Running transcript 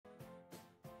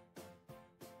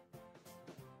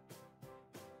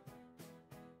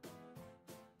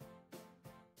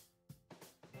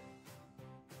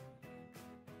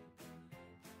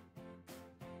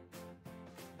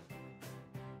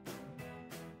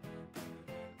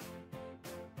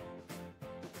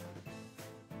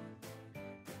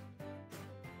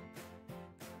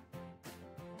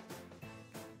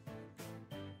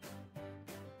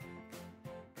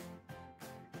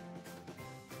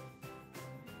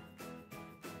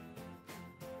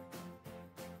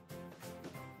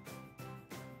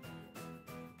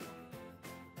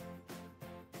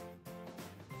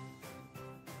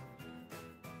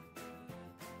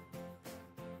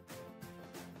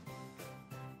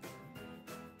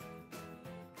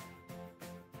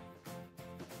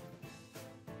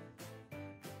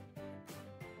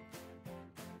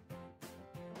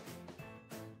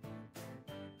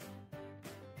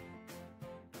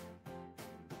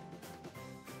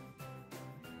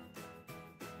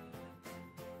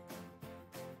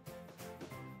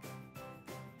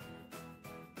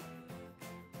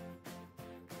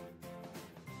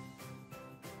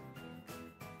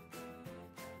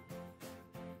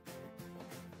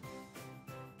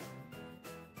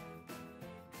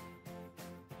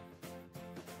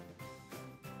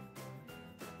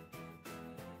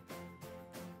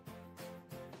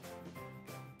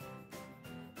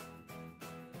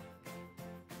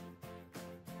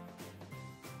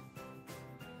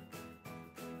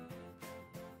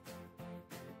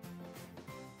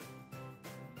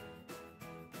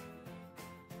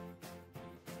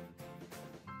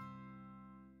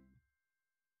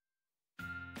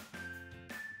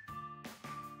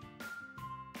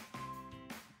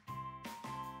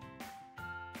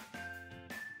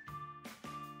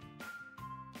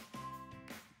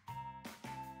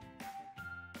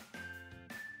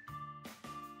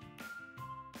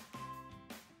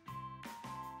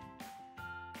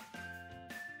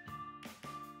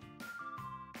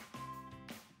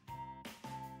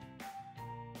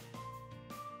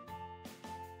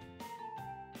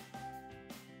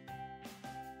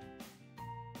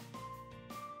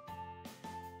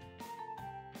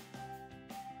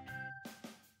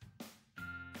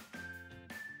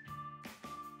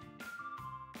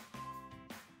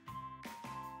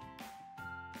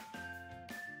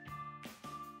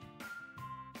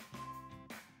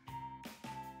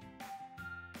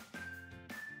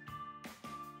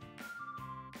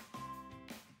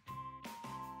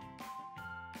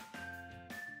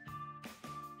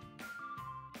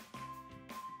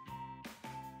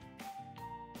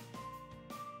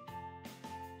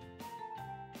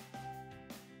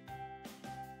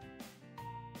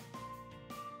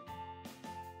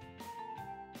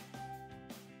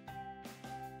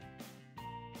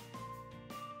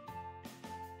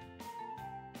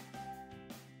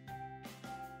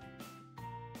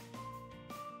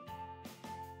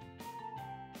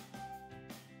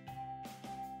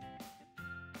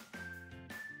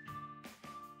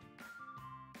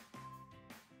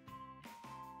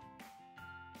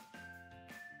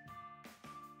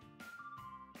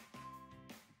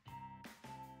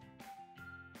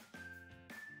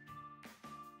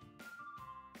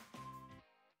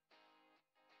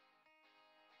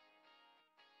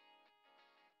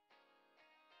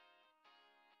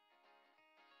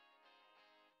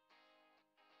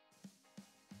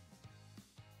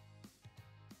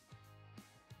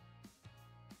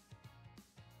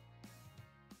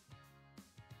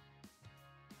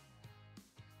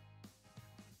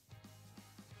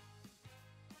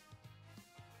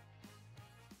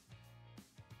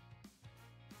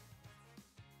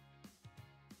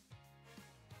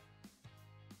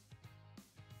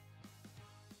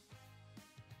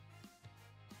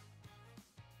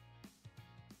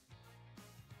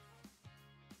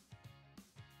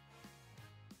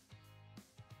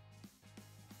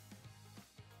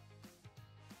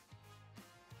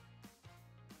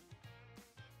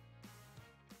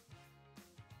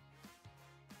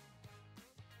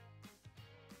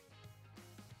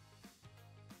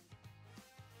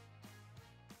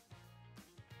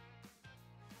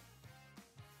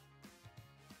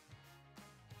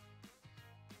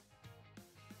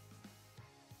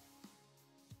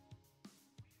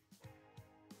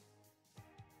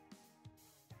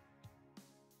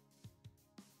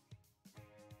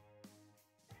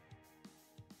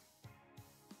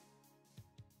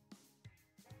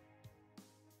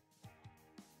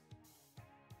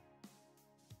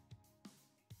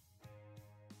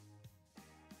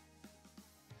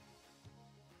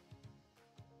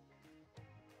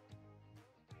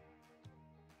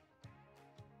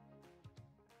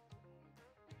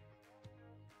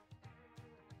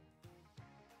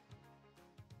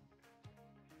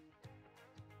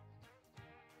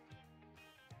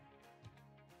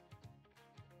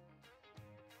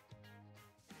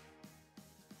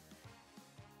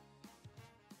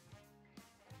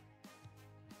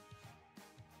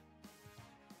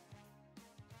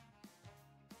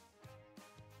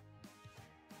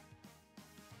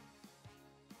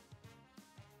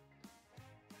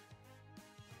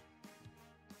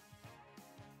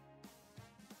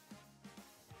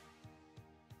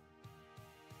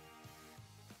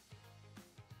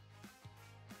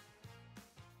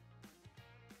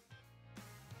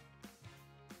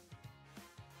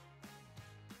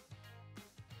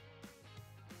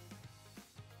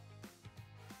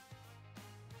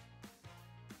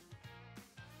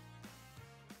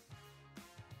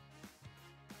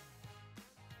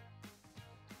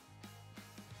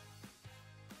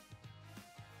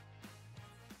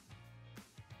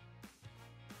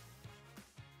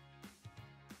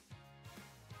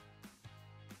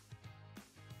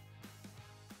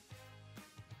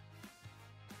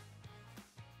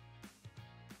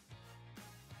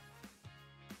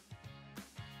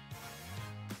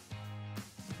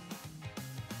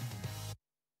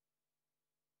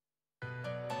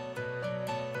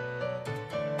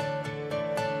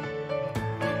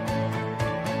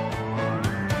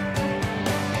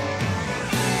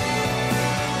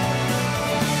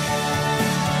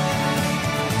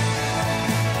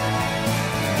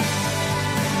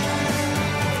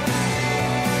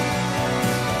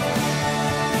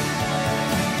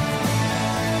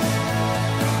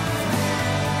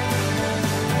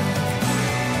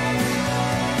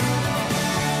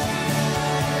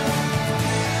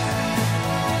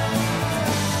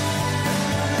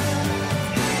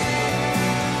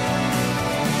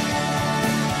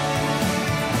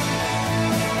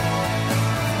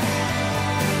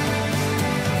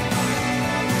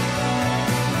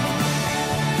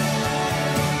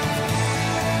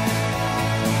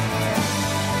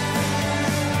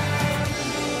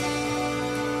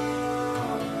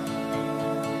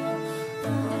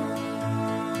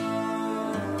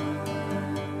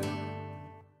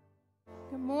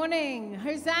Morning.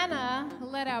 Hosanna,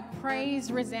 let our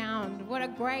praise resound. What a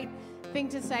great thing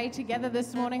to say together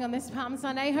this morning on this Palm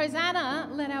Sunday. Hosanna,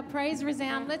 let our praise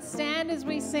resound. Let's stand as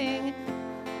we sing.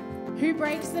 Who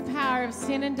breaks the power of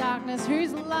sin and darkness,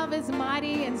 whose love is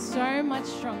mighty and so much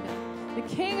stronger. The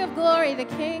King of glory, the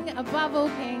King above all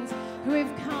kings, who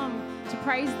have come to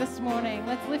praise this morning.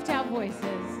 Let's lift our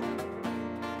voices.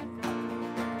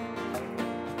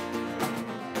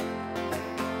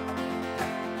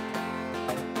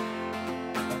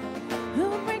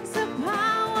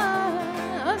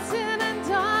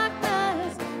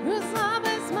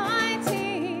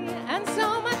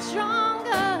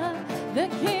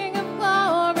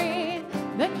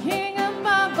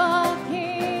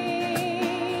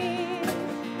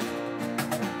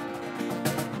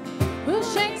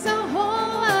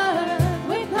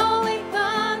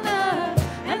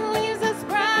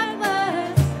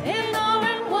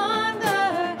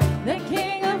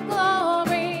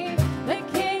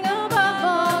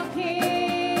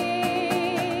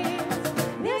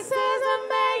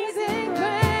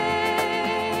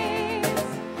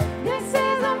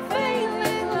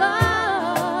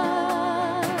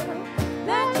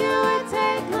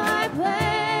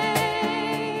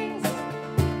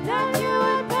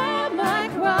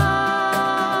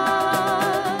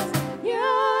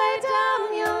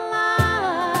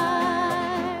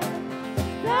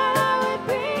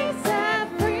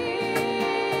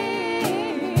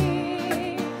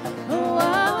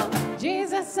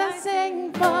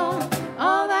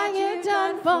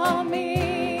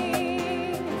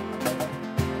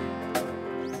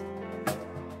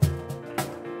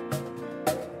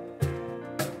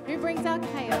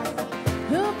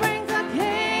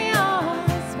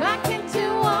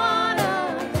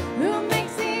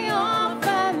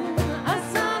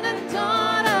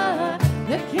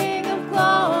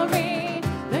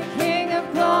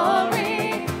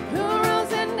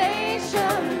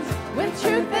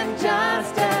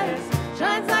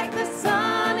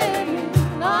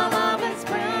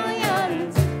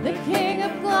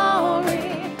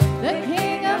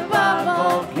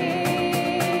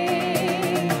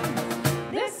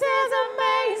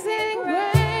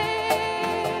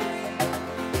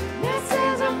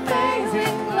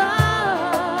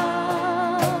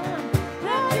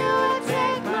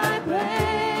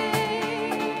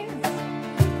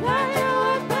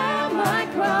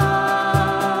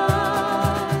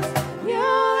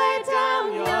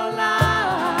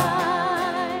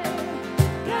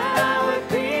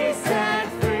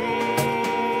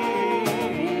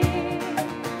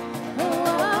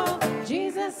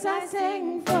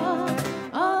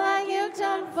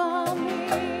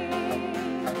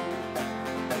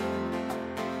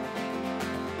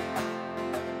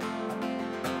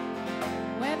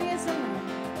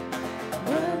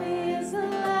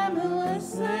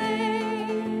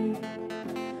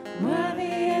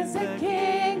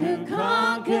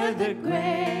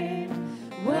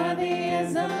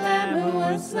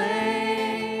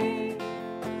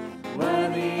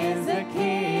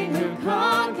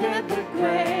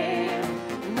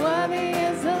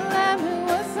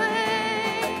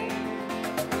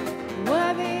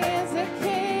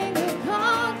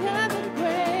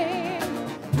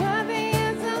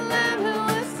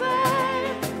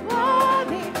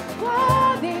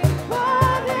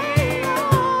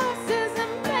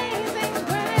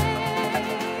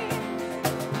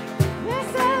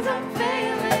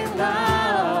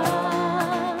 Love.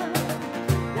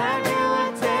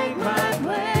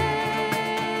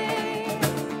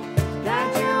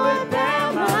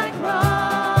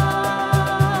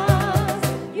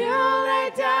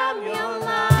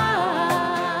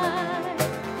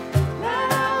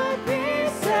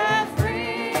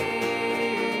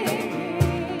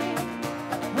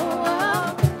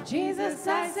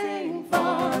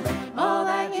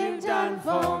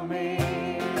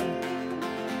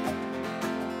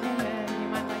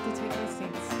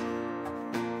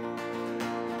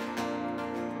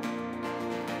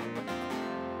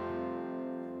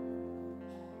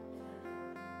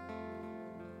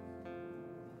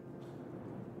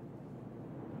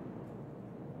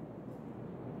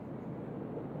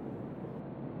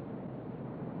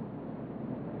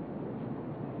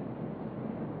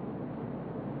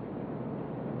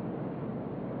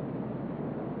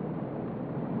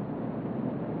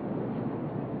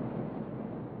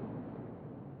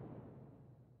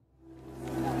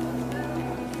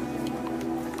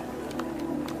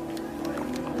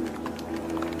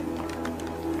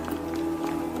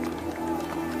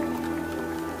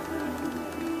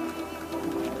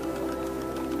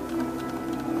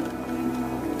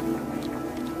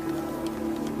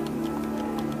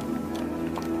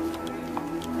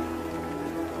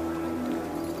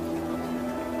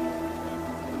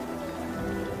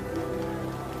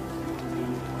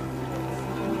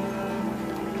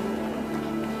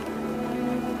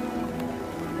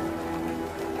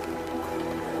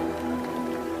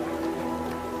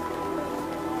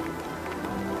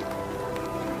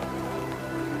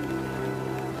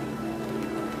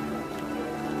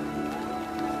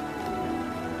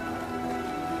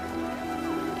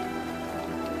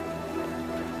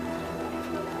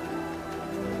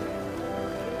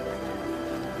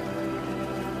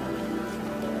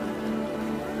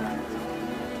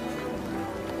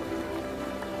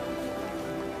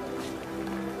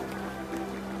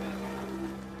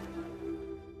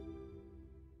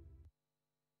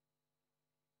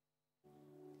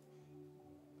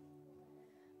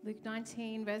 Luke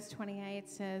 19, verse 28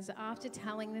 says, after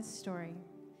telling this story,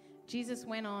 Jesus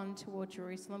went on toward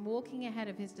Jerusalem, walking ahead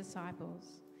of his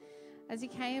disciples. As he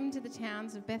came to the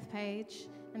towns of Bethphage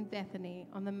and Bethany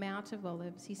on the Mount of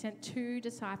Olives, he sent 2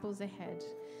 disciples ahead.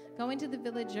 Go into the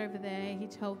village over there, he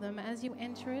told them. As you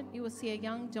enter it, you will see a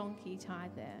young donkey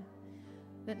tied there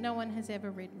that no one has ever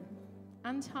ridden.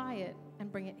 Untie it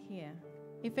and bring it here.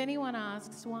 If anyone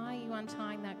asks, why are you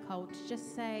untying that colt?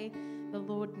 Just say, the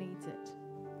Lord needs it.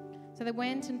 So they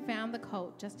went and found the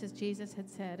colt just as Jesus had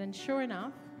said. And sure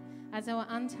enough, as they were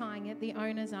untying it, the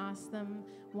owners asked them,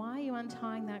 why are you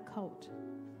untying that colt?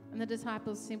 And the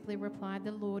disciples simply replied,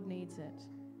 the Lord needs it.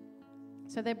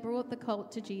 So they brought the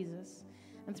colt to Jesus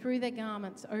and threw their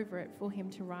garments over it for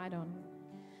him to ride on.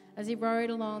 As he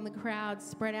rode along, the crowd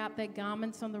spread out their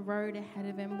garments on the road ahead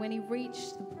of him. When he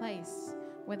reached the place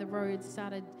where the road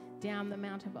started down the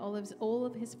Mount of Olives, all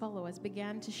of his followers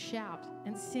began to shout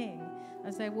and sing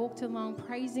as they walked along,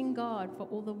 praising God for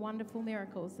all the wonderful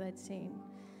miracles they'd seen.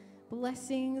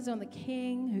 Blessings on the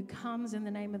King who comes in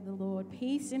the name of the Lord,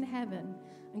 peace in heaven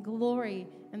and glory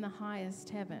in the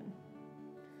highest heaven.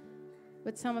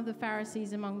 But some of the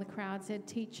Pharisees among the crowd said,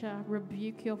 Teacher,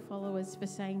 rebuke your followers for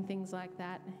saying things like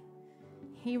that.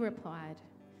 He replied,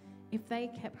 if they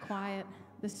kept quiet,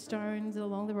 the stones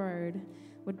along the road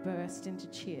would burst into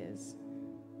cheers.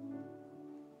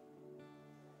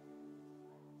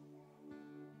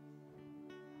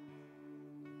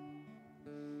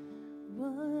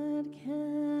 What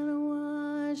can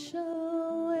wash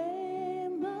away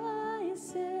my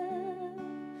sin?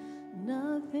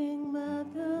 Nothing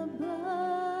but the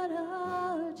blood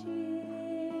of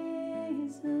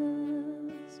Jesus.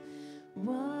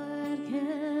 What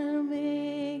can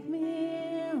make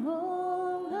me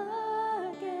whole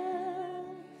again?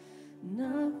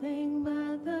 Nothing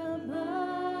but the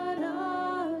blood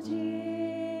of Jesus.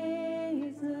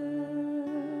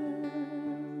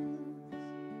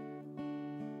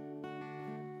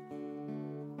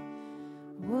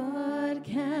 What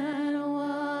can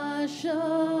wash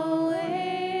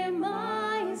away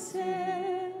my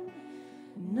sin?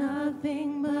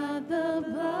 Nothing but the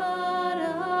blood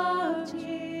of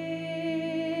Jesus.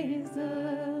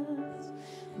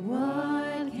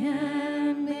 What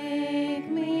can make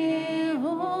me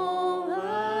whole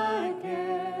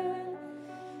again?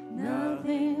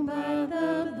 Nothing but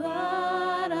the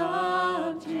blood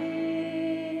of Jesus.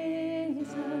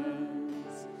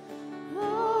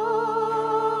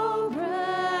 Oh,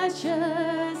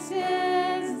 precious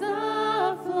is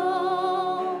the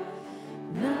flow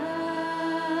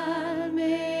that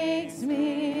makes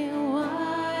me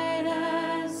white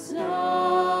as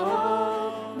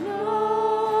snow.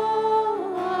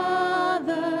 No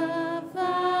other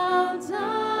fount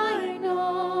I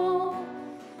know,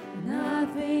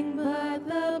 nothing but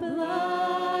the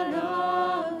blood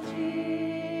of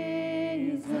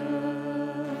Jesus.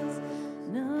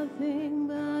 Nothing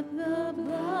but the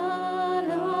blood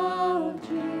of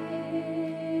Jesus.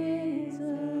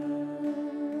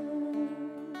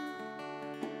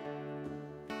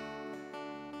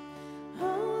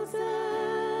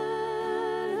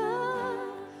 Hosanna,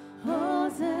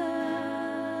 Hosanna,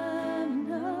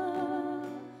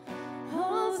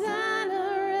 Hosanna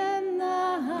in the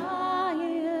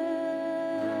highest.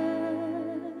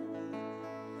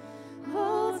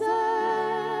 Hosanna,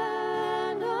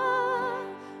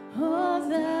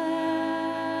 Hosanna,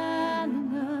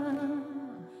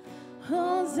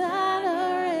 Hosanna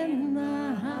in the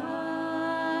highest.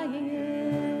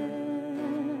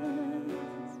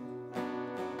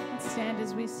 Let's stand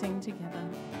as we sing together.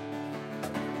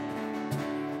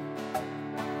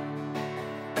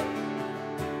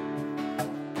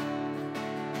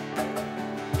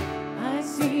 I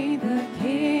see the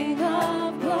King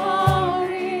of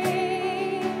glory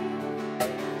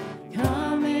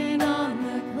coming on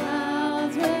the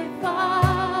clouds with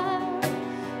fire.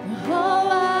 The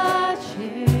whole earth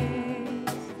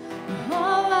shakes, the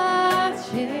whole earth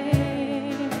shakes.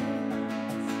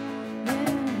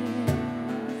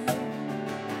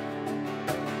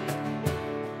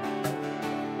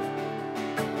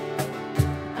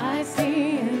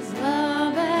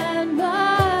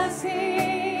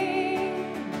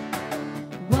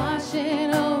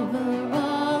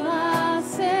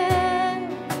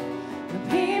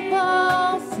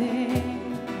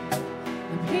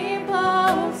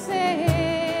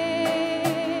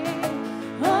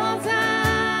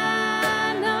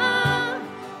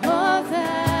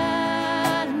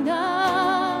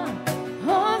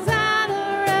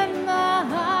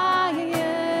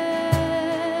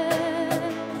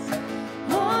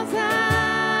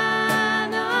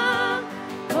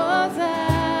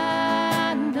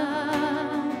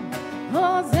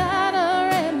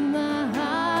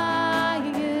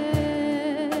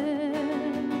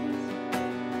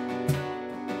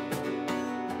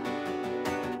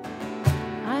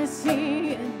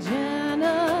 see a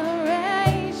generation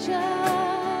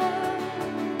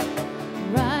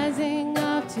rising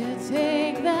up to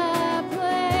take their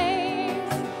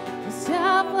place. A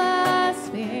selfless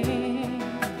being,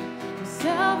 a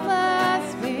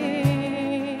selfless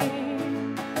being.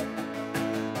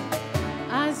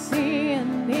 I see a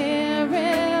near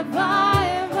revival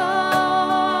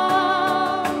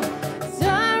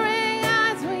stirring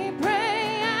as we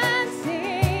pray and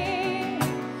sing.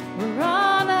 We're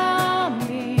on our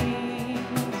knees,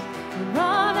 we're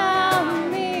on our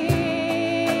knees.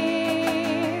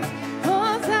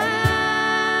 Hosanna,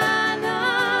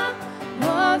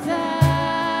 Hosanna,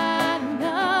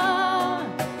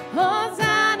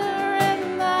 Hosanna in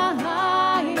the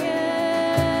highest.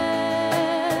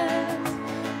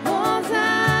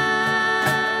 Hosanna,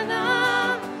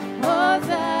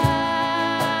 Hosanna,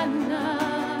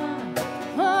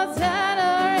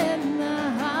 Hosanna in the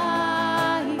highest.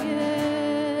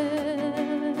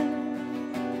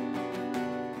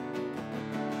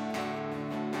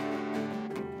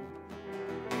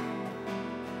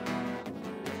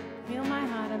 Heal my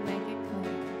heart and make it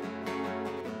clean.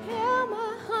 Heal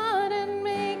my heart and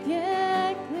make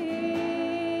it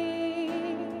clean.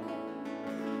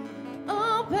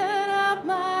 Open up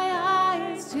my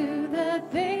eyes to the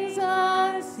things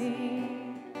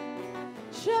unseen.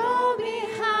 Show me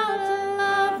how to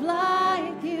love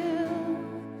like you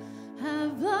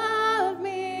have loved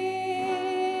me.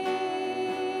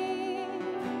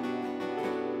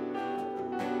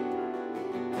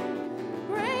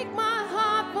 Break my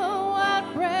heart for what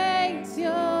breaks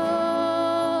yours.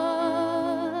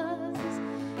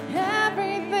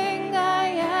 Everything I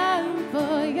am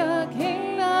for your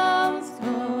kingdom's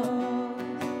cause.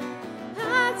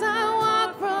 As I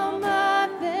walk from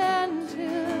earth into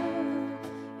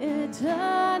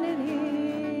eternity.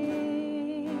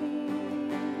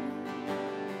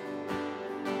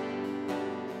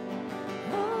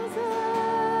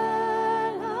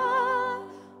 Hosanna,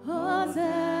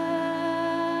 Hosanna,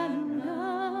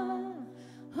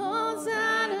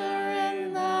 Hosanna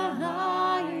in the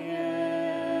highest.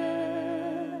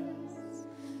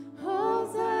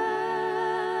 Hosanna,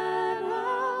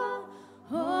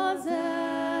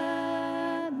 Hosanna,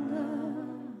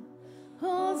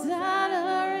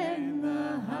 Hosanna in the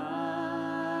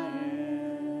highest.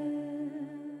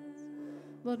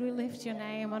 Lord, we lift your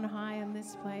name on high in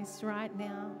this place right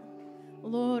now.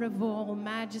 Lord of all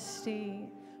majesty,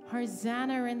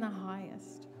 Hosanna in the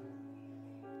highest.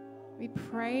 We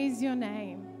praise your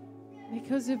name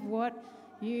because of what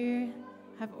you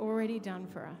have already done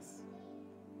for us.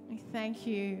 We thank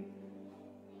you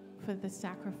for the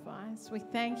sacrifice. We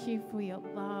thank you for your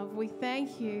love. We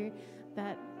thank you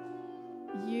that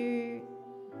you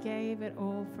gave it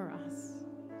all for us.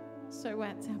 So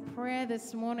it's our prayer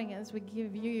this morning as we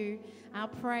give you our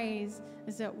praise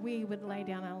is that we would lay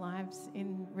down our lives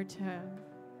in return,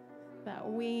 that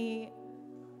we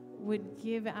would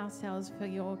give ourselves for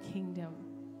your kingdom,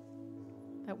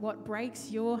 that what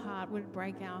breaks your heart would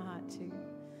break our heart too.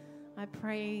 I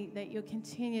pray that you'll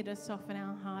continue to soften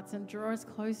our hearts and draw us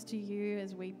close to you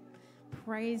as we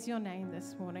praise your name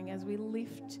this morning, as we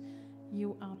lift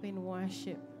you up in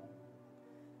worship.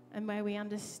 And may we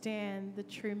understand the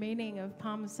true meaning of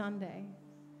Palm Sunday,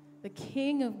 the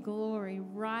King of Glory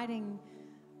riding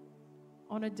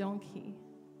on a donkey,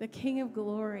 the King of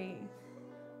Glory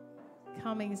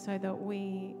coming so that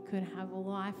we could have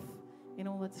life in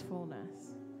all its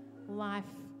fullness, life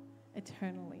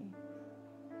eternally.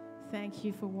 Thank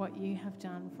you for what you have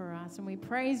done for us. And we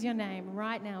praise your name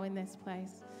right now in this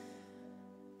place.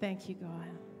 Thank you, God.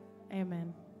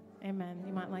 Amen. Amen.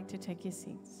 You might like to take your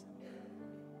seats.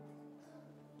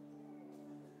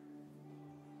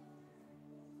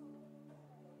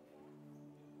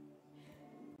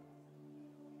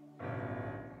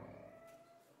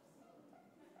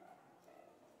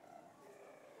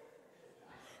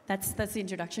 That's the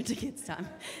introduction to kids' time.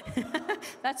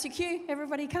 That's your cue.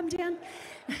 Everybody come down.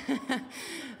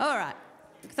 All right.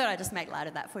 Thought I'd just make light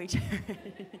of that for you.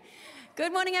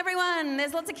 Good morning, everyone.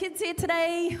 There's lots of kids here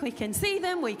today. We can see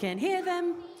them. We can hear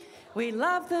them. We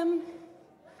love them.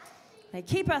 They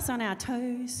keep us on our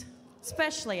toes,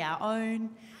 especially our own.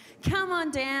 Come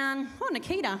on down. Oh,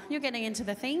 Nikita, you're getting into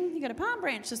the thing. You got a palm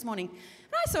branch this morning.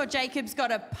 And I saw Jacob's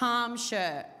got a palm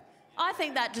shirt. I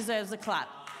think that deserves a clap.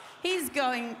 He's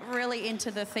going really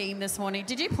into the theme this morning.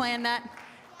 Did you plan that?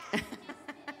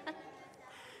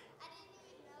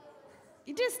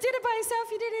 You just did it by yourself,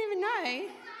 you didn't even know.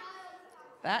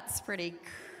 That's pretty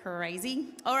crazy.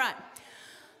 All right.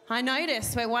 I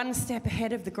noticed we're one step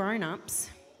ahead of the grown-ups,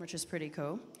 which is pretty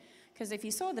cool. Because if you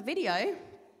saw the video,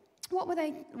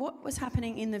 What was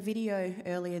happening in the video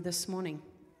earlier this morning?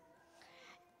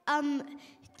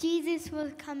 Jesus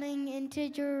was coming into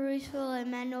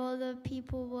Jerusalem, and all the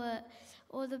people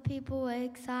were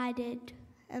excited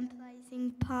and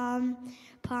placing palm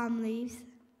leaves.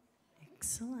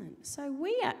 Excellent. So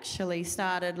we actually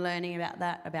started learning about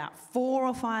that about 4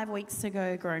 or 5 weeks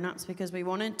ago, grown-ups, because we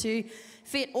wanted to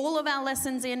fit all of our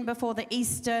lessons in before the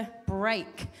Easter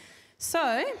break.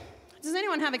 So, does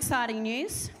anyone have exciting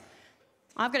news?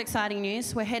 I've got exciting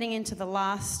news. We're heading into the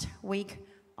last week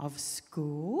of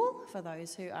school for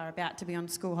those who are about to be on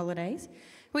school holidays,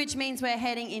 which means we're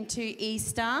heading into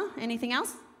Easter. Anything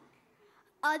else?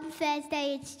 On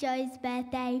Thursday, it's Joe's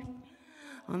birthday.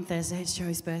 On Thursday, it's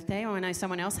Joe's birthday. Oh, I know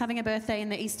someone else having a birthday in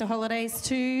the Easter holidays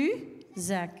too.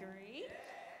 Zachary.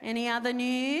 Any other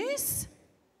news?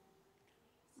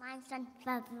 Mine's on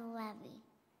February.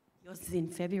 Yours is in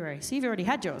February, so you've already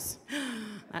had yours.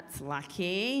 That's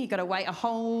lucky. You've got to wait a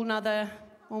whole nother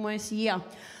almost year.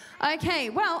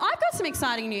 Okay, well, I've got some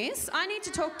exciting news. I need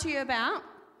to talk to you about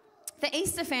the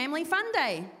Easter Family Fun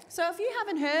Day. So if you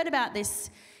haven't heard about this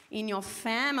in your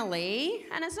family,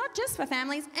 and it's not just for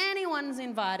families, anyone's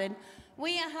invited,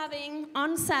 we are having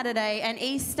on Saturday an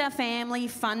Easter Family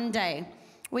Fun Day.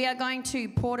 We are going to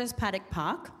Porter's Paddock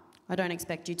Park. I don't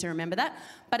expect you to remember that,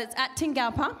 but it's at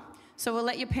Tingalpa, so we'll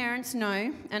let your parents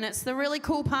know. And it's the really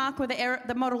cool park where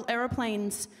the model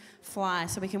aeroplanes fly,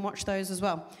 so we can watch those as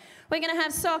well. We're going to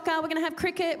have soccer, we're going to have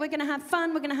cricket, we're going to have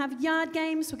fun, we're going to have yard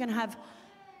games, we're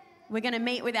going to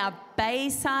meet with our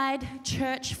Bayside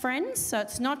church friends. So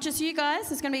it's not just you guys,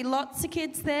 there's going to be lots of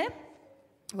kids there.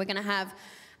 We're going to have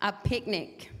a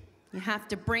picnic. You have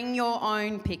to bring your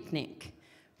own picnic.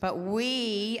 But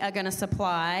we are going to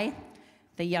supply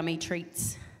the yummy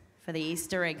treats for the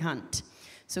Easter egg hunt.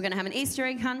 So we're going to have an Easter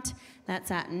egg hunt.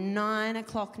 That's at 9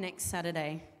 o'clock next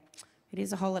Saturday. It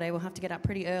is a holiday, we'll have to get up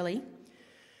pretty early.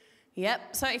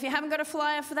 Yep, so if you haven't got a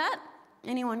flyer for that,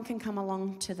 anyone can come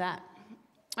along to that.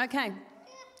 Okay,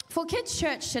 for Kids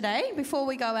Church today, before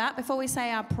we go out, before we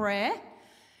say our prayer,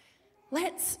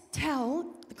 let's tell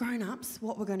the grown-ups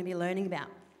what we're going to be learning about.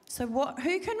 So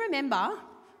who can remember?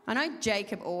 I know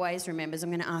Jacob always remembers. I'm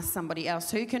going to ask somebody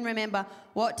else. Who can remember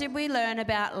what did we learn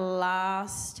about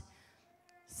last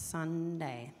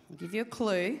Sunday? I'll give you a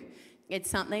clue. It's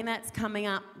something that's coming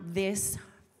up this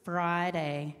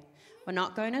Friday. We're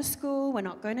not going to school. We're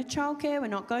not going to childcare. We're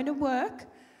not going to work.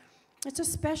 It's a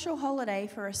special holiday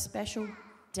for a special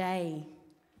day.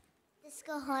 The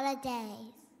school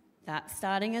holidays. That's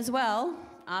starting as well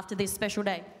after this special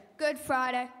day. Good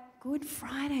Friday. Good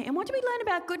Friday. And what did we learn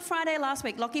about Good Friday last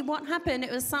week? Lockie, what happened?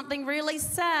 It was something really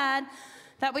sad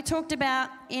that we talked about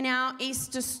in our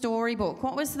Easter storybook.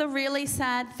 What was the really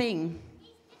sad thing?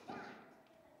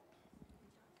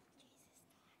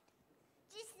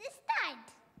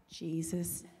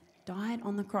 Jesus died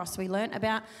on the cross. We learnt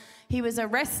about he was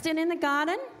arrested in the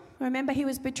garden. Remember, he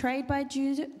was betrayed by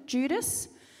Judas.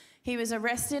 He was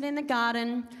arrested in the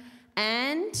garden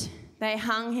and they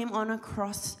hung him on a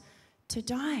cross to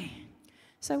die.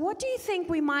 So what do you think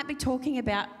we might be talking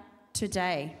about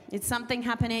today? It's something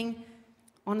happening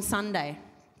on Sunday,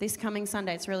 this coming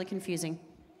Sunday. It's really confusing.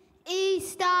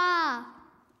 Easter.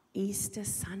 Easter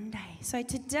Sunday. So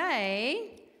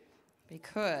today,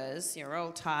 because you're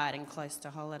all tired and close to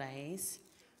holidays,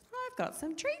 I've got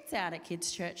some treats out at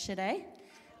Kids Church today.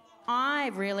 I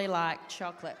really like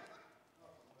chocolate.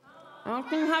 I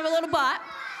can have a little bite.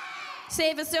 See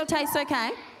if it still tastes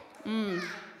okay.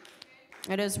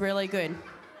 It is really good.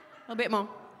 A bit more.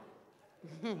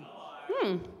 Hang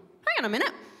on a minute.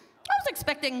 I was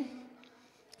expecting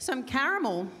some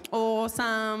caramel or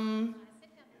some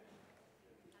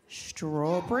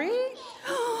strawberry.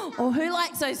 Or who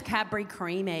likes those Cadbury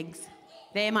cream eggs?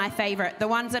 They're my favourite. The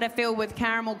ones that are filled with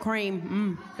caramel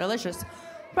cream. Delicious.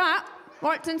 But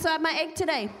what's inside my egg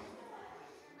today?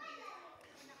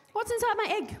 What's inside my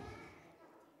egg?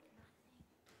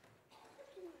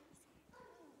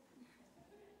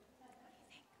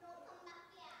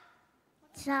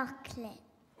 Chocolate.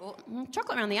 Oh,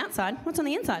 chocolate around the outside. What's on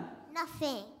the inside?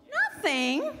 Nothing.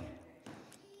 Nothing?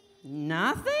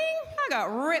 Nothing? I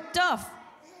got ripped off.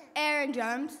 Aaron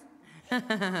Jones.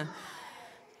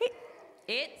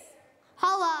 It's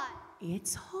Hollow.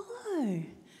 It's hollow.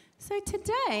 So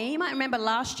today, you might remember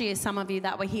last year, some of you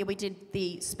that were here, we did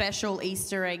the special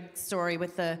Easter egg story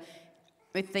with the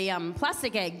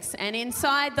plastic eggs. And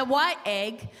inside the white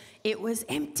egg, it was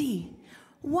empty.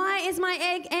 Why is my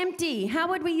egg empty? How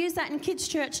would we use that in Kids'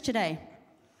 Church today?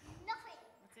 Nothing.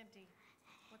 What's empty?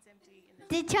 What's empty in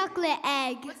The chocolate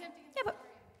egg. What's empty? Yeah, but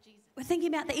we're thinking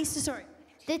about the Easter story.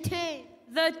 The tomb.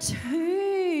 The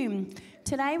tomb.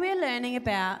 Today we're learning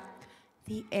about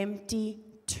the empty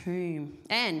tomb.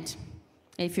 And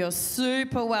if you're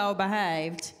super well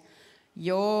behaved,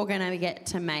 you're going to get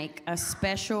to make a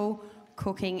special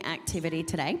cooking activity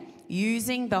today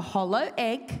using the hollow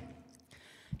egg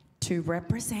to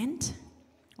represent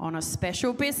on a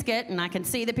special biscuit. And I can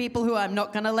see the people who I'm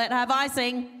not going to let have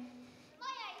icing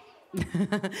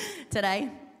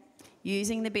today,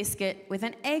 using the biscuit with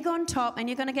an egg on top, and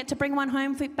you're going to get to bring one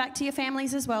home back to your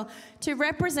families as well, to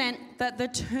represent that the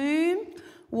tomb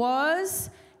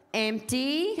was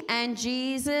empty and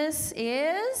Jesus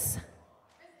is...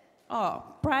 Oh,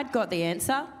 Brad got the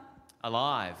answer.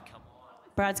 Alive. Come on.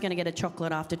 Brad's going to get a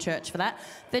chocolate after church for that.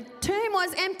 The tomb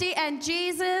was empty and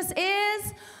Jesus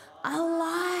is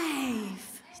alive.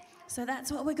 So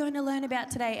that's what we're going to learn about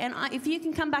today. And if you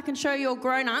can come back and show your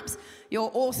grown-ups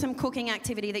your awesome cooking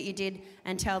activity that you did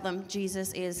and tell them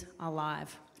Jesus is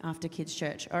alive after kids'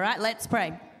 church. All right, let's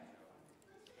pray.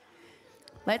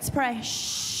 Let's pray.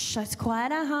 Shh, let's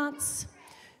quiet our hearts.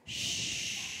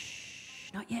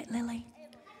 Shh, not yet, Lily.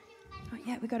 Not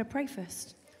yet, we've got to pray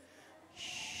first.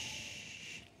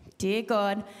 Shh. Dear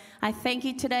God, I thank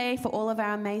you today for all of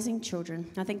our amazing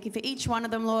children. I thank you for each one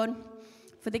of them, Lord,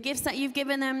 for the gifts that you've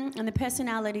given them and the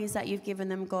personalities that you've given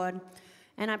them, God.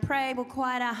 And I pray we'll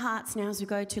quiet our hearts now as we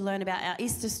go to learn about our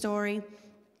Easter story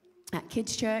at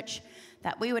Kids Church,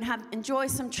 that we would enjoy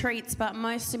some treats, but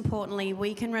most importantly,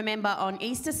 we can remember on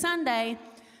Easter Sunday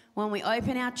when we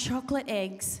open our chocolate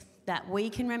eggs that we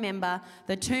can remember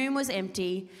the tomb was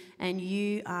empty and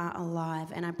you are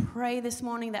alive. And I pray this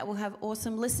morning that we'll have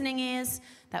awesome listening ears,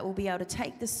 that we'll be able to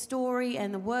take the story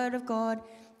and the word of God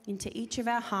into each of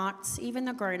our hearts, even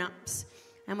the grown-ups.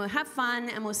 And we'll have fun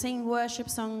and we'll sing worship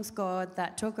songs, God,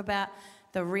 that talk about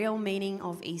the real meaning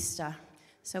of Easter.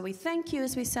 So we thank you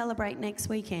as we celebrate next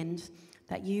weekend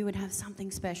that you would have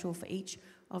something special for each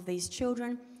of these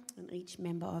children and each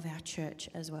member of our church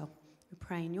as well. We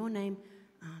pray in your name.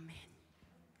 Amen.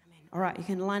 Amen. All right, you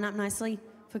can line up nicely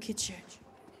for Kids Church.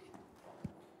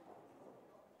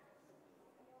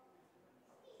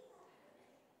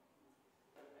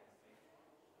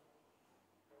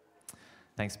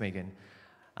 Thanks, Megan.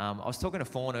 I was talking to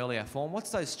Fawn earlier. Fawn, what's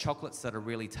those chocolates that are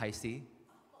really tasty?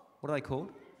 What are they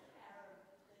called?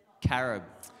 Carob.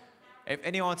 If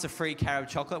anyone wants a free carob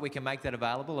chocolate, we can make that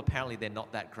available. Apparently they're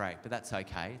not that great, but that's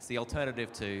okay. It's the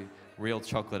alternative to real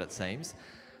chocolate, it seems.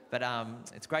 But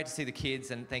it's great to see the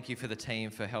kids, and thank you for the team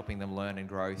for helping them learn and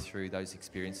grow through those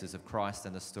experiences of Christ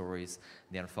and the stories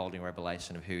and the unfolding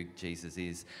revelation of who Jesus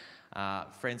is.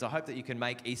 Friends, I hope that you can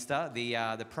make Easter.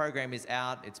 The program is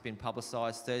out. It's been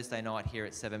publicised Thursday night here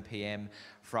at 7 p.m,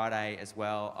 Friday as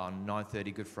well on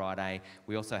 9:30 Good Friday.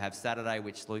 We also have Saturday,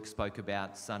 which Luke spoke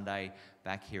about, Sunday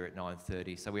back here at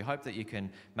 9:30. So we hope that you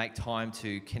can make time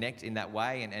to connect in that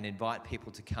way and invite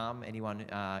people to come. Anyone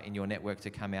in your network to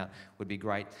come out would be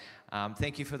great.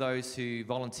 Thank you for those who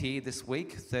volunteered this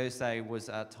week. Thursday was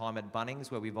a time at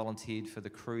Bunnings where we volunteered for the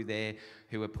crew there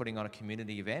who were putting on a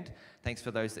community event. Thanks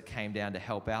for those that came down to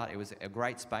help out. It was a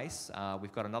great space.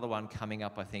 We've got another one coming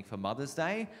up, I think, for Mother's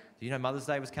Day. Do you know Mother's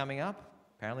Day was coming up?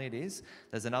 Apparently it is.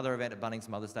 There's another event at Bunnings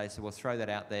Mother's Day, so we'll throw that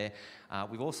out there.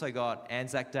 We've also got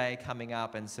Anzac Day coming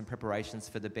up and some preparations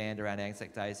for the band around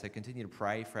Anzac Day, so continue to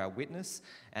pray for our witness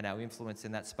and our influence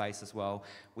in that space as well.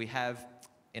 We have,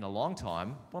 in a long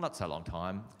time, well, not so long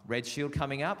time, Red Shield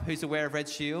coming up. Who's aware of Red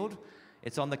Shield?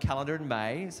 It's on the calendar in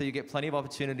May, so you get plenty of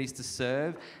opportunities to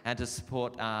serve and to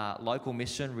support local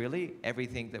mission, really.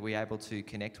 Everything that we're able to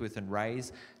connect with and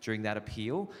raise during that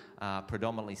appeal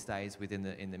predominantly stays within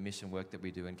the mission work that we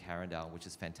do in Carindale, which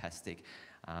is fantastic.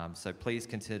 So please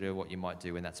consider what you might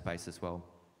do in that space as well.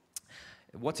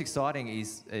 What's exciting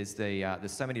is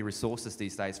there's so many resources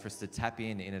these days for us to tap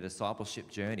in a discipleship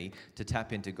journey, to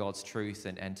tap into God's truth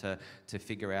and to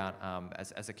figure out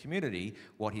as a community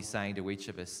what He's saying to each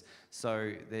of us.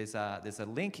 So there's a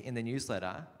link in the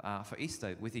newsletter for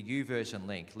Easter with a YouVersion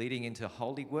link leading into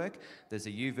Holy Work. There's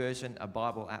a YouVersion, a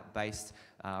Bible app-based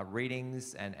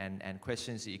readings and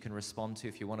questions that you can respond to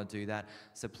if you want to do that.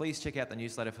 So please check out the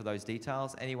newsletter for those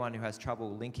details. Anyone who has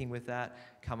trouble linking with that,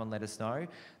 come and let us know.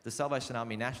 The Salvation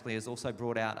Army nationally has also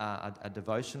brought out a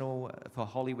devotional for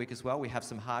Holy Week as well. We have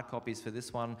some hard copies for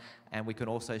this one, and we can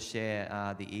also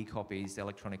share the e-copies, the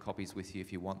electronic copies with you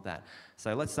if you want that.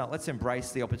 So let's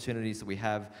embrace the opportunities that we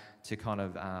have to kind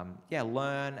of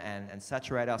learn and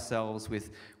saturate ourselves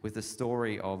with the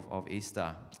story of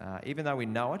Easter. Even though we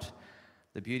know it,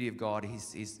 the beauty of God,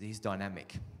 he's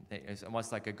dynamic. It's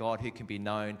almost like a God who can be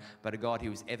known, but a God who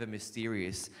is ever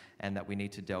mysterious and that we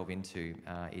need to delve into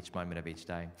each moment of each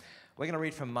day. We're going to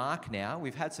read from Mark now.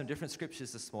 We've had some different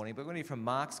scriptures this morning, but we're going to read from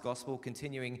Mark's Gospel,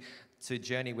 continuing to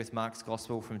journey with Mark's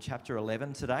Gospel from chapter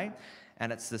 11 today.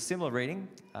 And it's a similar reading.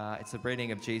 It's a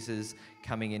reading of Jesus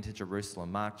coming into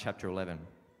Jerusalem, Mark chapter 11.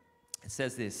 It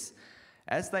says this: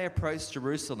 As they approached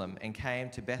Jerusalem and came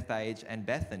to Bethphage and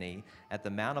Bethany at the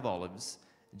Mount of Olives,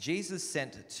 Jesus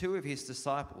sent 2 of his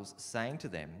disciples, saying to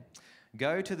them,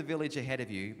 Go to the village ahead of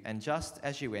you, and just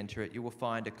as you enter it, you will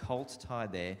find a colt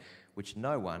tied there, which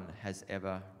no one has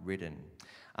ever ridden.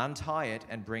 Untie it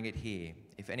and bring it here.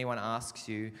 If anyone asks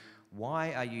you,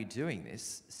 Why are you doing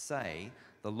this? Say,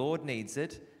 The Lord needs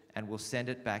it, and will send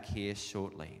it back here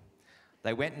shortly.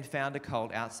 They went and found a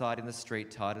colt outside in the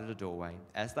street tied at a doorway.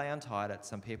 As they untied it,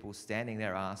 some people standing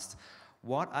there asked,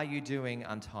 What are you doing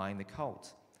untying the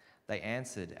colt? They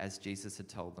answered as Jesus had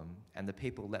told them, and the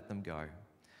people let them go.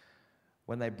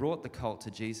 When they brought the colt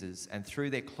to Jesus and threw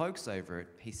their cloaks over it,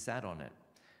 he sat on it.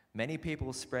 Many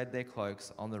people spread their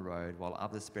cloaks on the road, while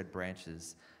others spread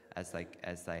branches that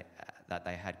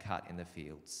they had cut in the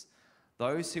fields.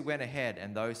 Those who went ahead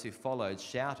and those who followed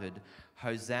shouted,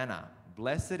 Hosanna!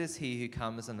 Blessed is he who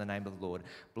comes in the name of the Lord.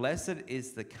 Blessed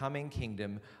is the coming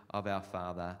kingdom of our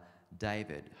father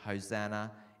David.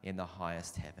 Hosanna in the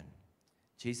highest heaven.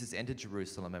 Jesus entered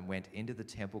Jerusalem and went into the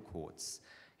temple courts.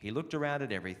 He looked around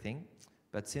at everything,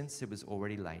 but since it was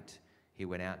already late, he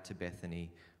went out to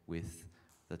Bethany with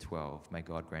the 12. May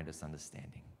God grant us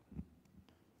understanding.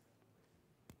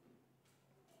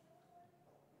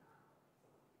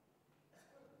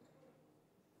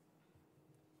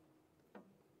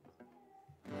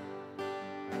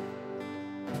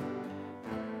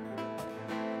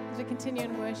 As we continue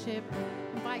in worship,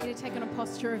 I invite you to take on a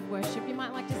posture of worship. You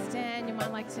might like to stand, you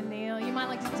might like to kneel, you might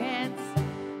like to dance,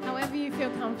 however you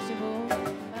feel comfortable.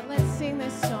 But let's sing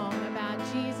this song about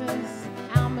Jesus,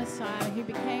 our Messiah, who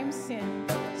became sin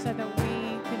so that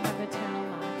we could have eternal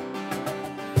life.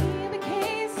 He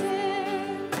became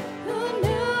sin, who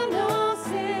knew no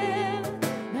sin,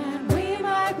 that we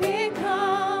might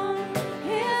become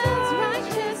his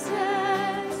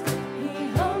righteousness. He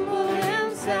humbled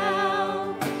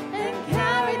himself and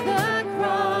carried the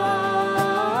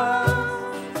cross.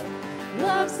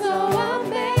 Love so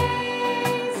amazing.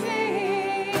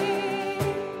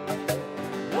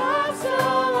 Love so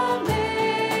amazing.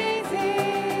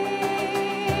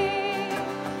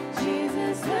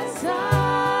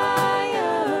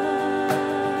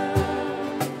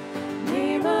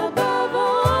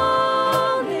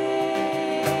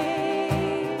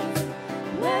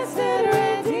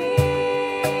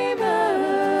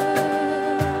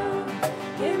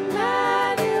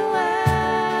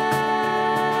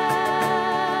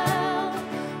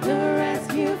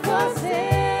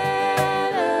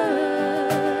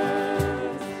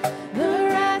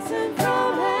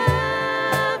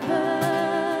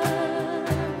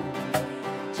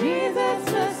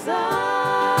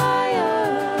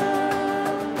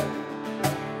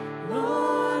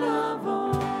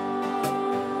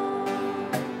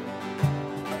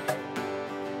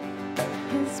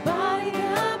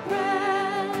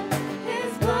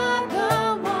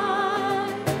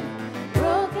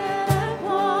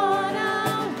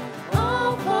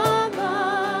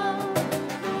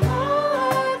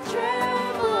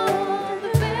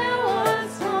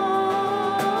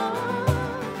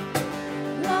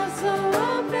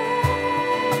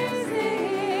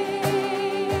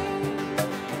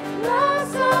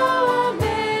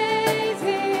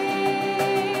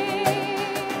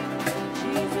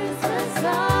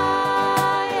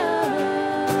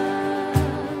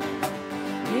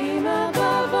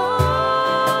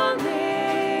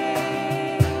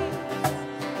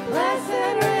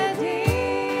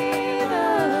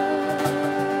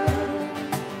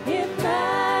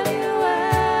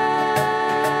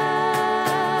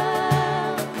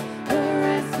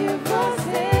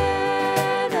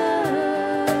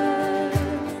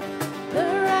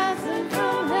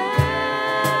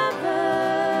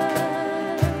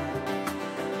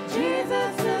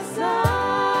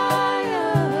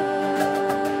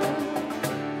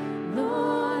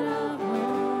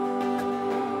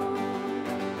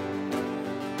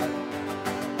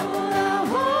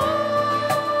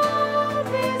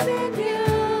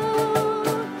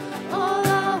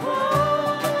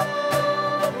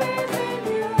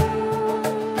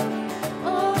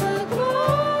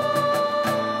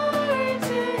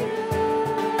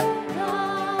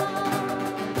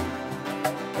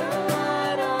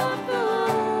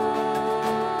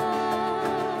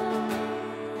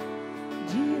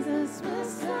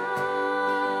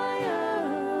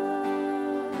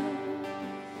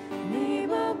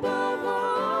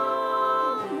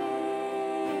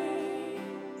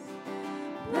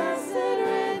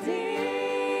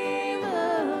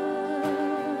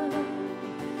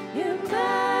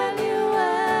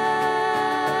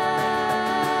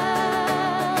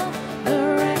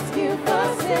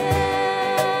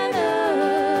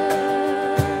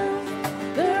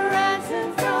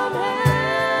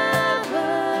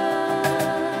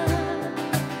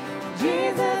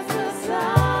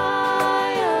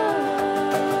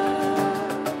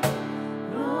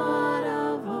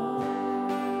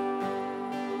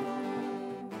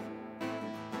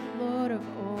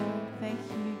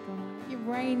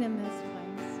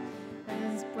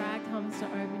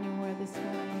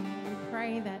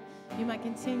 you might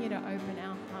continue to open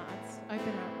our hearts,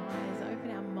 open our eyes,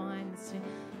 open our minds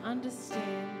to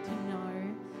understand, to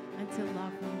know, and to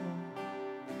love you more,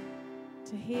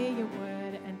 to hear your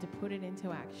word and to put it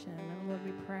into action. And Lord,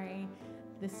 we pray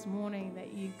this morning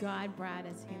that you guide Brad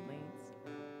as he leads,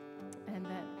 and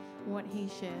that what he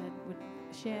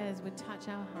shares would touch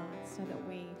our hearts so that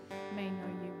we may know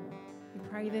you more. We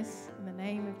pray this in the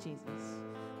name of Jesus.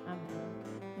 Amen.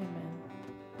 Amen.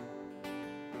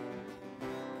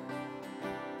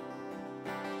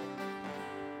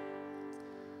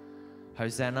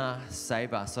 Hosanna,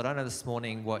 save us. I don't know this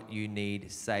morning what you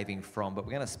need saving from, but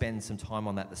we're going to spend some time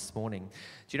on that this morning.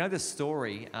 Do you know the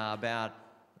story about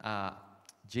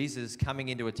Jesus coming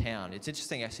into a town? It's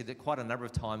interesting, actually, that quite a number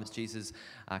of times Jesus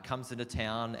comes into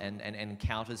town and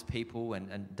encounters people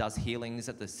and does healings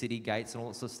at the city gates and all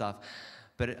that sort of stuff.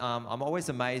 But I'm always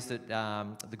amazed at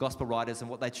the gospel writers and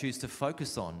what they choose to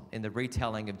focus on in the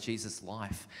retelling of Jesus'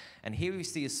 life. And here we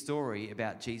see a story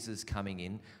about Jesus coming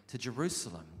in to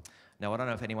Jerusalem. Now, I don't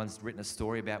know if anyone's written a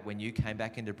story about when you came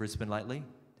back into Brisbane lately.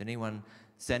 Did anyone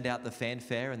send out the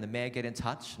fanfare and the mayor get in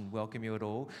touch and welcome you at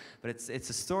all? But it's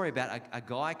a story about a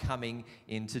guy coming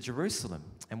into Jerusalem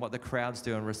and what the crowds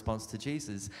do in response to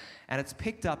Jesus. And it's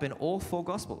picked up in all four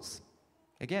Gospels.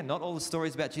 Again, not all the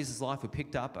stories about Jesus' life were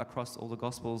picked up across all the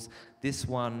Gospels. This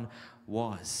one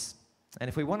was. And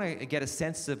if we want to get a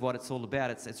sense of what it's all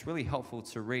about, it's really helpful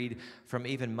to read from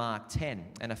even Mark 10.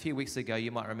 And a few weeks ago,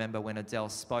 you might remember when Adele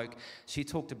spoke, she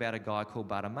talked about a guy called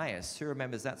Bartimaeus. Who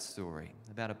remembers that story?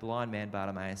 About a blind man,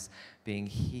 Bartimaeus, being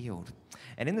healed.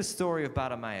 And in the story of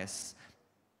Bartimaeus,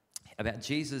 about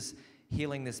Jesus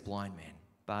healing this blind man,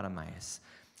 Bartimaeus,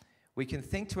 we can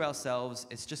think to ourselves,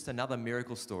 it's just another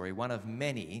miracle story, one of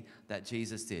many that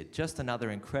Jesus did. Just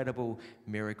another incredible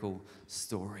miracle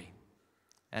story.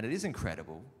 And it is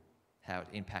incredible how it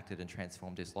impacted and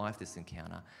transformed his life, this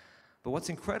encounter. But what's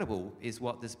incredible is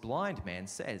what this blind man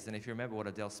says. And if you remember what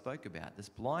Adele spoke about, this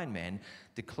blind man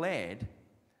declared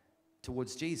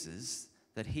towards Jesus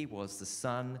that he was the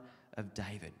Son of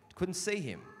David. Couldn't see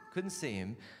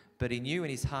him, but he knew in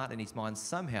his heart and his mind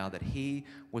somehow that he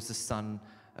was the Son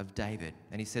of David.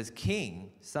 And he says,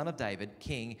 King, Son of David,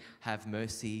 King, have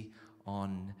mercy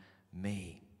on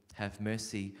me. Have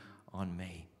mercy on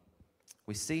me.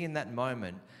 We see in that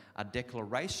moment a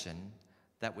declaration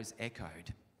that was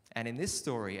echoed. And in this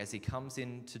story, as he comes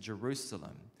into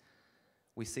Jerusalem,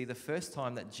 we see the first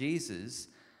time that Jesus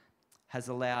has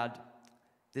allowed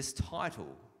this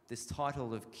title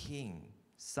of King,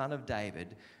 Son of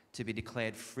David, to be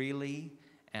declared freely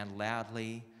and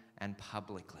loudly and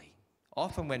publicly.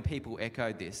 Often when people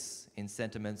echoed this in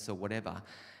sentiments or whatever,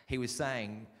 he was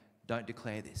saying, don't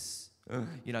declare this.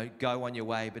 Go on your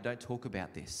way, but don't talk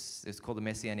about this. It's called the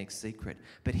Messianic secret.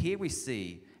 But here we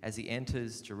see, as he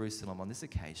enters Jerusalem on this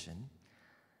occasion,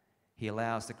 he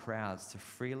allows the crowds to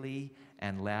freely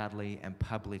and loudly and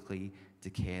publicly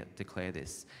declare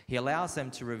this. He allows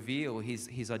them to reveal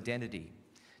his identity,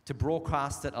 to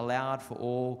broadcast it aloud for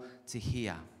all to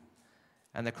hear.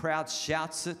 And the crowd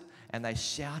shouts it, and they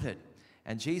shout it.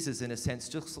 And Jesus, in a sense,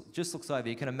 just looks over.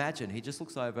 You can imagine, he just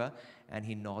looks over and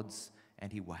he nods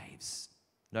and he waves.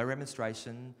 No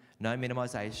remonstration, no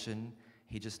minimization.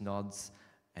 He just nods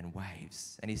and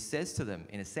waves. And he says to them,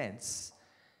 in a sense,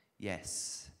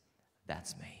 yes,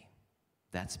 that's me.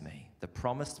 That's me. The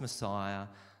promised Messiah,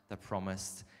 the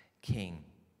promised King.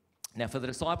 Now, for the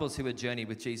disciples who had journeyed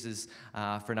with Jesus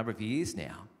for a number of years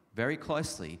now, very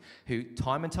closely, who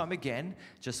time and time again,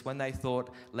 just when they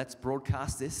thought, let's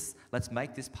broadcast this, let's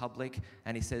make this public,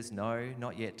 and he says, no,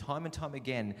 not yet. Time and time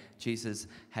again, Jesus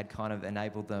had kind of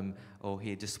enabled them, or he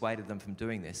had dissuaded them from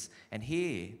doing this. And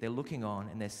here, they're looking on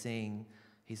and they're seeing,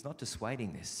 he's not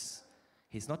dissuading this.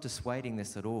 He's not dissuading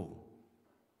this at all.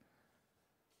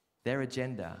 Their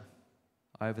agenda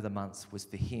over the months was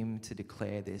for him to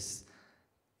declare this,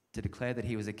 to declare that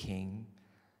he was a king,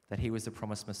 that he was the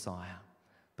promised Messiah.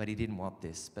 But he didn't want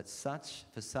this. But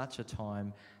for such a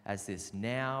time as this,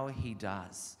 now he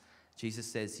does. Jesus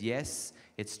says, yes,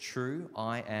 it's true,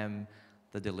 I am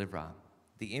the deliverer.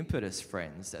 The impetus,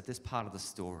 friends, at this part of the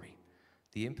story,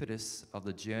 the impetus of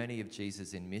the journey of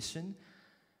Jesus in mission,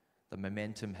 the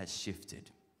momentum has shifted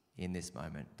in this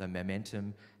moment. The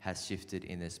momentum has shifted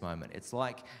in this moment. It's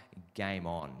like game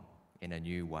on in a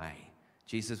new way.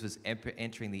 Jesus was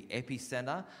entering the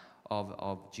epicenter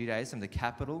of Judaism, the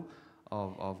capital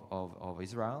of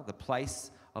Israel, the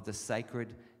place of the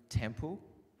sacred temple,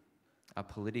 a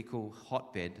political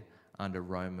hotbed under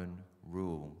Roman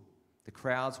rule. The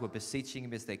crowds were beseeching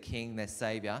him as their king, their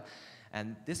savior,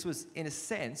 and this was, in a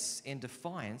sense, in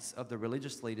defiance of the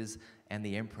religious leaders and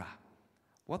the emperor.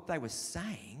 What they were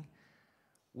saying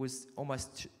was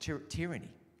almost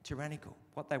tyrannical.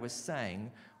 What they were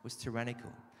saying was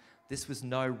tyrannical. This was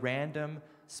no random,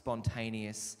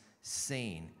 spontaneous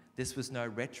scene. This was no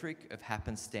rhetoric of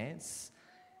happenstance.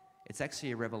 It's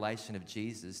actually a revelation of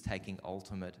Jesus taking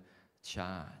ultimate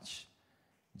charge.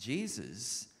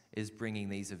 Jesus is bringing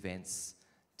these events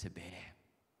to bear.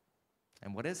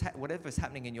 And whatever is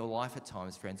happening in your life at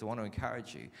times, friends, I want to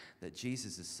encourage you that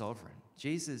Jesus is sovereign.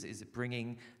 Jesus is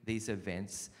bringing these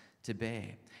events to bear.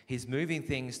 He's moving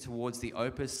things towards the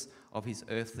opus of his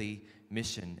earthly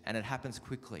mission, and it happens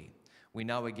quickly. We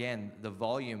know again the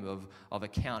volume of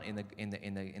account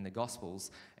in the Gospels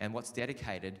and what's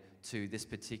dedicated to this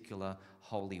particular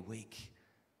Holy Week.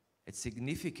 It's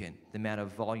significant, the amount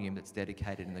of volume that's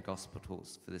dedicated in the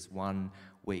Gospels for this 1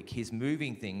 week. He's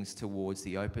moving things towards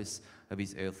the opus of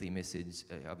his earthly message,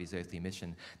 of his earthly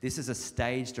mission. This is a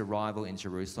staged arrival in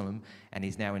Jerusalem, and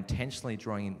he's now intentionally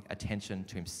drawing attention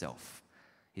to himself.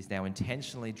 He's now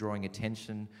intentionally drawing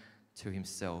attention to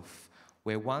himself.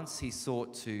 Where once he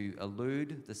sought to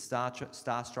elude the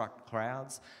starstruck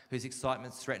crowds whose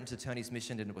excitement threatened to turn his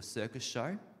mission into a circus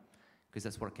show, because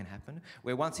that's what can happen.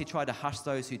 Where once he tried to hush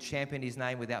those who championed his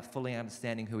name without fully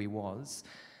understanding who he was,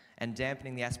 and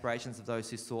dampening the aspirations of those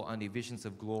who saw only visions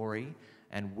of glory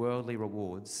and worldly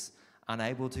rewards,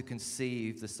 unable to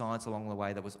conceive the signs along the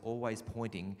way that was always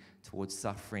pointing towards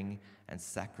suffering and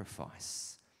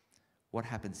sacrifice. What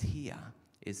happens here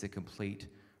is a complete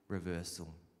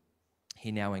reversal.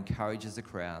 He now encourages the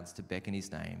crowds to beckon his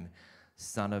name,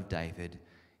 Son of David,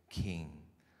 King.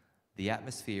 The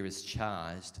atmosphere is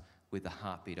charged with the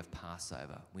heartbeat of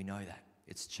Passover. We know that.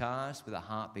 It's charged with a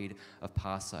heartbeat of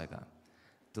Passover.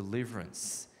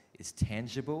 Deliverance is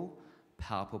tangible,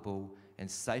 palpable, and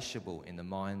satiable in the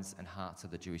minds and hearts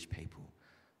of the Jewish people.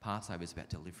 Passover is about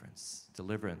deliverance.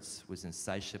 Deliverance was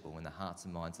insatiable in the hearts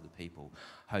and minds of the people.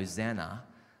 Hosanna,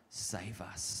 save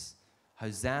us.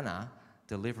 Hosanna,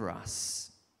 deliver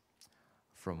us.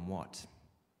 From what?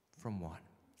 From what?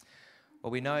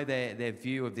 Well, we know their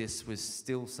view of this was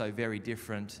still so very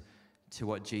different to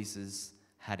what Jesus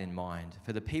had in mind.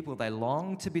 For the people, they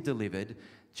longed to be delivered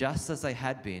just as they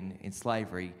had been in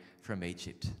slavery from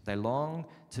Egypt. They longed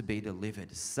to be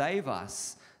delivered. Save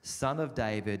us, Son of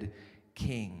David,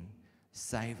 King,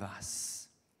 save us.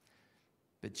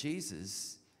 But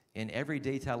Jesus, in every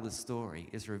detail of the story,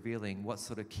 is revealing what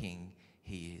sort of king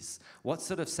he is, what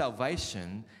sort of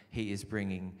salvation he is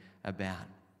bringing about.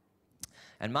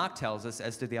 And Mark tells us,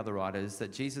 as do the other writers,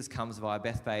 that Jesus comes via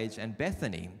Bethphage and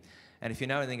Bethany. And if you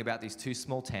know anything about these two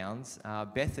small towns,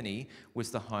 Bethany was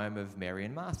the home of Mary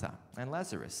and Martha and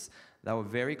Lazarus. They were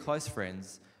very close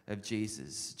friends of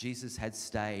Jesus. Jesus had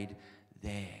stayed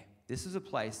there. This was a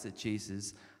place that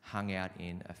Jesus hung out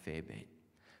in a fair bit.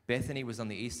 Bethany was on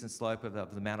the eastern slope of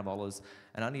the Mount of Olives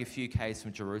and only a few k's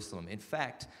from Jerusalem. In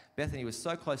fact, Bethany was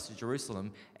so close to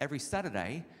Jerusalem, every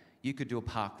Saturday you could do a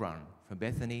park run from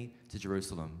Bethany to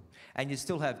Jerusalem. And you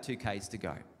still have 2 k's to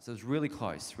go. So it was really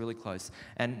close, really close.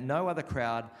 And no other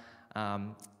crowd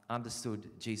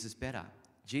understood Jesus better.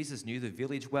 Jesus knew the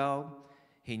village well.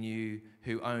 He knew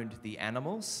who owned the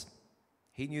animals.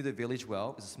 He knew the village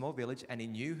well. It was a small village, and he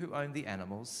knew who owned the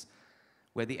animals,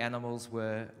 where the animals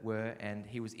were, and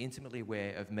he was intimately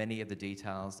aware of many of the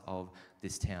details of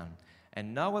this town.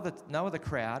 And no other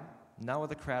crowd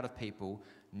of people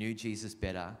knew Jesus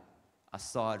better,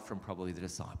 aside from probably the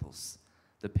disciples.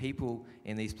 The people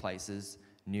in these places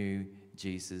knew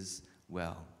Jesus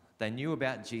well. They knew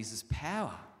about Jesus'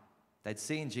 power. They'd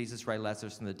seen Jesus raise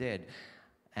Lazarus from the dead,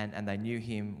 and they knew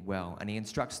him well. And he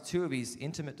instructs 2 of his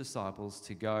intimate disciples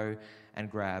to go and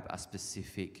grab a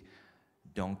specific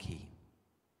donkey.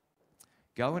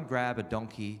 Go and grab a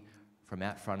donkey from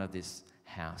out front of this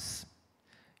house.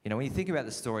 You know, when you think about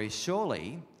the story,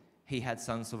 surely he had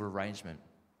some sort of arrangement.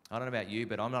 I don't know about you,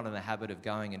 but I'm not in the habit of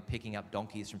going and picking up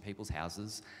donkeys from people's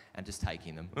houses and just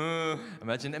taking them.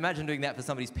 Imagine doing that for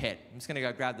somebody's pet. I'm just going to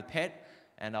go grab the pet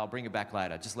and I'll bring it back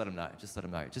later. Just let them know.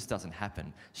 It just doesn't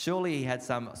happen. Surely he had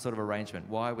some sort of arrangement.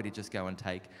 Why would he just go and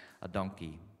take a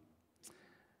donkey?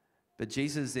 But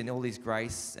Jesus, in all his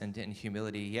grace and in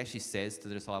humility, he actually says to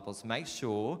the disciples, make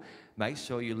sure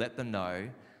you let them know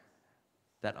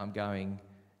that I'm going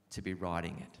to be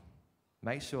riding it.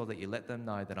 Make sure that you let them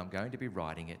know that I'm going to be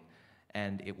riding it,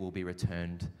 and it will be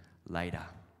returned later.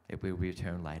 It will be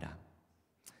returned later.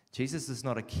 Jesus is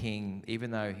not a king,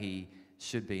 even though he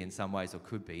should be in some ways or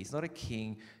could be. He's not a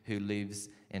king who lives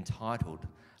entitled,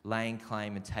 laying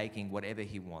claim and taking whatever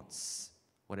he wants.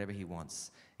 Whatever he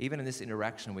wants. Even in this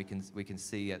interaction, we can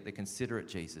see the considerate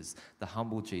Jesus, the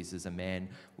humble Jesus, a man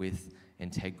with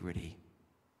integrity.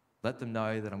 Let them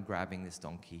know that I'm grabbing this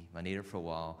donkey. I need it for a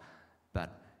while.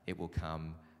 but it will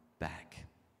come back.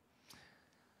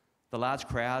 The large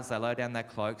crowds, they lower down their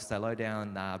cloaks, they lower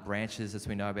down branches, as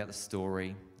we know about the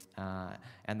story,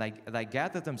 and they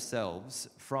gathered themselves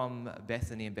from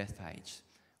Bethany and Bethphage.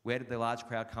 Where did the large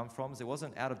crowd come from? It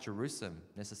wasn't out of Jerusalem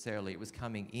necessarily. It was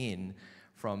coming in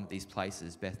from these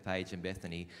places, Bethphage and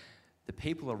Bethany. The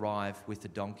people arrived with the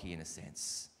donkey, in a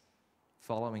sense,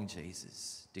 following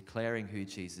Jesus, declaring who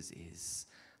Jesus is.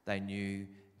 They knew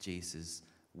Jesus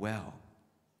well.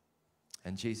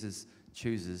 And Jesus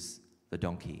chooses the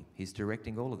donkey. He's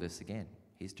directing all of this again.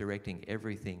 He's directing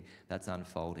everything that's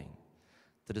unfolding.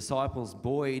 The disciples,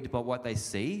 buoyed by what they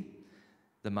see,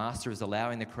 the master is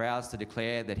allowing the crowds to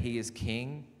declare that he is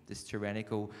king, this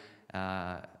tyrannical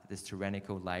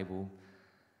label.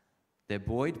 They're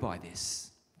buoyed by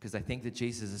this because they think that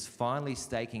Jesus is finally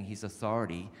staking his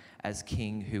authority as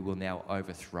king who will now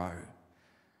overthrow.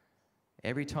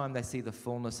 Every time they see the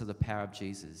fullness of the power of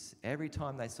Jesus, every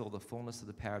time they saw the fullness of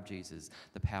the power of Jesus,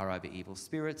 the power over evil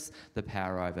spirits, the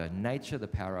power over nature, the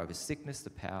power over sickness, the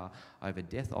power over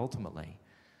death ultimately,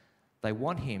 they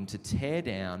want him to tear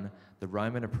down the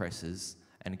Roman oppressors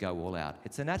and go all out.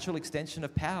 It's a natural extension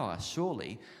of power,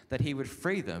 surely, that he would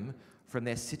free them from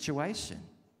their situation,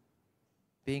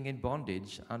 being in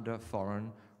bondage under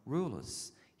foreign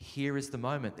rulers. Here is the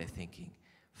moment, they're thinking.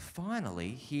 Finally,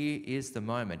 here is the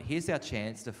moment. Here's our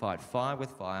chance to fight fire with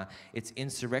fire. It's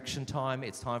insurrection time.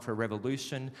 It's time for a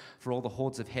revolution, for all the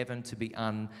hordes of heaven to be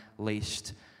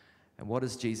unleashed. And what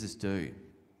does Jesus do?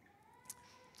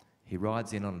 He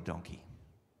rides in on a donkey.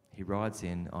 He rides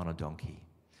in on a donkey.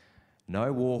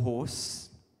 No war horse.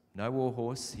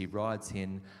 He rides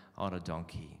in on a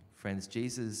donkey. Friends,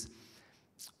 Jesus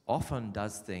often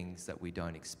does things that we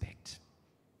don't expect.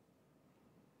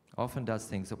 Often does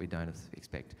things that we don't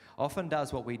expect. Often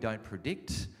does what we don't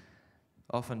predict.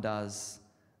 Often does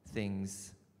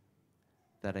things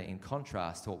that are in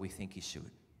contrast to what we think he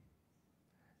should.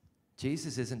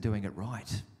 Jesus isn't doing it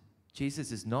right.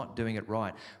 Jesus is not doing it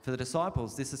right. For the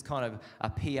disciples, this is kind of a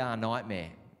PR nightmare.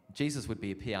 Jesus would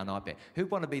be a PR nightmare.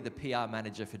 Who'd want to be the PR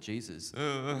manager for Jesus?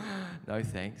 No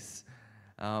thanks.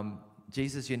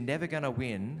 Jesus, you're never going to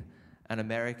win an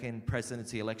American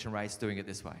presidency election race doing it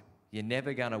this way. You're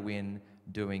never going to win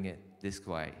doing it this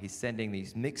way. He's sending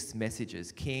these mixed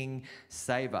messages. King,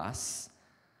 save us.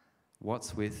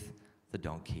 What's with the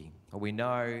donkey? Well, we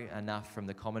know enough from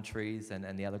the commentaries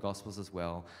and the other Gospels as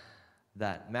well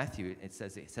that Matthew, it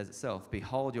says itself,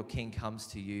 behold, your king comes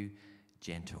to you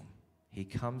gentle. He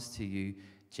comes to you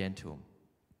gentle.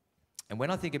 And when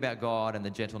I think about God and the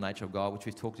gentle nature of God, which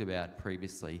we've talked about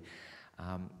previously,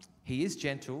 he is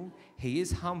gentle, he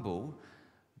is humble,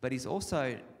 but he's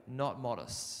also not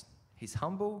modest. He's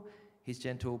humble, he's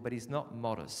gentle, but he's not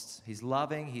modest. He's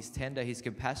loving, he's tender, he's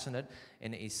compassionate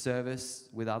in his service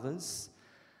with others.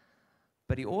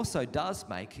 But he also does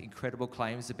make incredible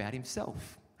claims about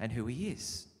himself and who he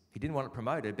is. He didn't want it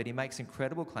promoted, but he makes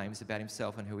incredible claims about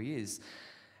himself and who he is.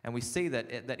 And we see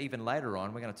that even later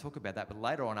on, we're going to talk about that, but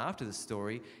later on after the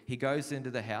story, he goes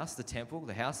into the house, the temple,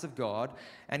 the house of God,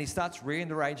 and he starts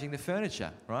rearranging the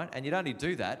furniture, right? And you'd only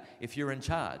do that if you're in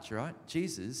charge, right?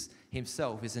 Jesus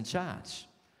himself is in charge.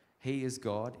 He is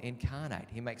God incarnate.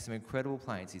 He makes some incredible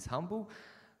claims. He's humble,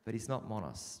 but he's not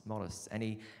modest. And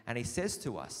he says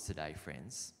to us today,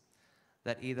 friends,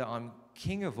 that either I'm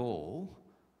king of all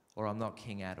or I'm not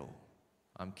king at all.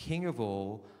 I'm king of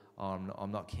all,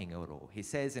 I'm not king at all. He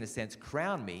says, in a sense,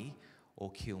 crown me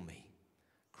or kill me.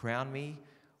 Crown me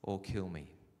or kill me.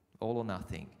 All or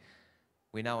nothing.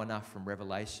 We know enough from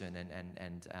Revelation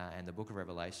and the book of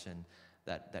Revelation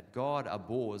that God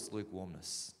abhors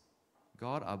lukewarmness.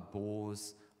 God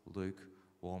abhors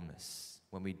lukewarmness.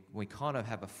 When we kind of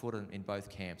have a foot in both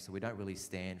camps, so we don't really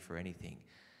stand for anything.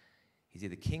 He's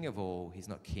either king of all, he's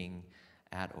not king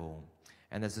at all.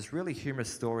 And there's this really humorous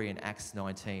story in Acts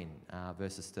 19,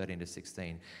 verses 13 to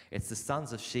 16. It's the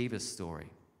sons of Sceva's story.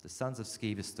 The sons of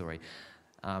Sceva's story.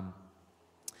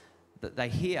 They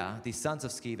hear, these sons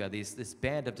of Sceva, this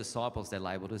band of disciples they're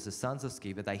labelled as the sons of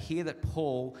Sceva, they hear that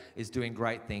Paul is doing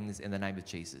great things in the name of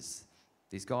Jesus.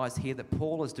 These guys hear that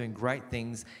Paul is doing great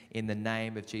things in the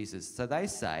name of Jesus. So they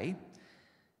say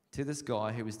to this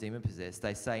guy who was demon-possessed,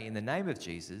 they say, in the name of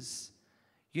Jesus,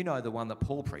 you know the one that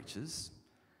Paul preaches,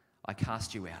 I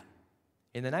cast you out.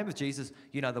 In the name of Jesus,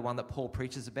 you know the one that Paul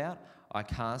preaches about, I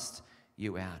cast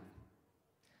you out.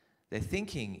 Their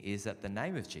thinking is that the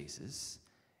name of Jesus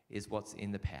is what's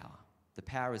in the power. The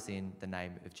power is in the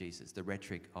name of Jesus, the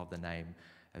rhetoric of the name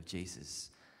of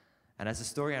Jesus. And as the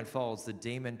story unfolds, the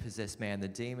demon-possessed man,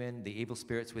 the evil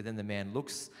spirits within the man,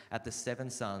 looks at the seven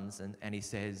sons and he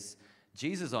says,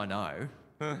 Jesus I know.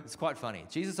 It's quite funny.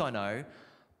 Jesus I know.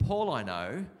 Paul I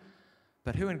know.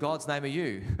 But who in God's name are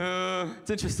you? It's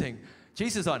interesting.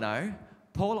 Jesus I know.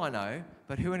 Paul I know.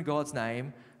 But who in God's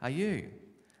name are you?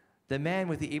 The man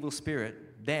with the evil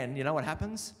spirit, then, you know what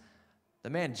happens? The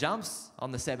man jumps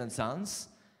on the 7 sons.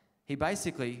 He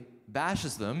basically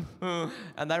bashes them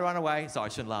and they run away. Sorry, I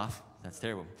shouldn't laugh. That's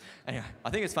terrible. Anyway, I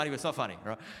think it's funny, but it's not funny,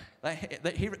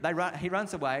 right? He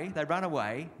runs away. They run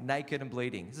away naked and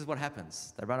bleeding. This is what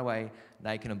happens. They run away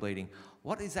naked and bleeding.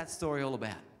 What is that story all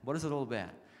about? What is it all about?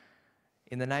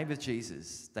 In the name of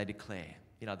Jesus, they declare,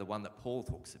 the one that Paul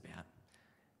talks about,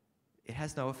 it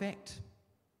has no effect.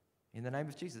 In the name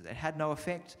of Jesus, it had no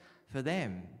effect for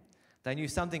them. They knew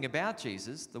something about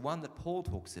Jesus, the one that Paul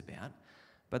talks about,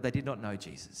 but they did not know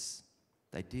Jesus.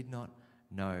 They did not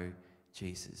know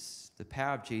Jesus. The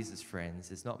power of Jesus,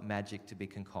 friends, is not magic to be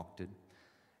concocted.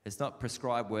 It's not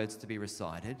prescribed words to be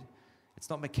recited. It's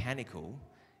not mechanical.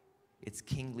 It's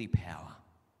kingly power.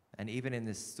 And even in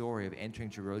this story of entering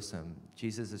Jerusalem,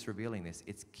 Jesus is revealing this.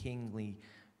 It's kingly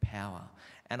power.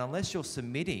 And unless you're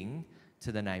submitting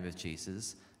to the name of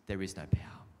Jesus, there is no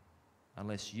power.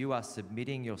 Unless you are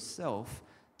submitting yourself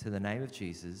to the name of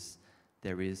Jesus,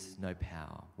 there is no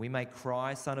power. We may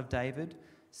cry, Son of David,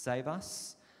 save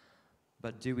us,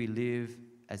 but do we live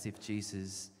as if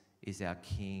Jesus is our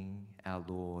King, our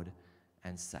Lord,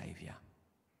 and Saviour?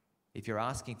 If you're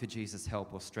asking for Jesus'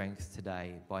 help or strength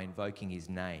today by invoking his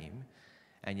name,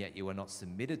 and yet you are not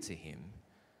submitted to him,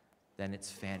 then it's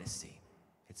fantasy.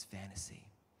 It's fantasy.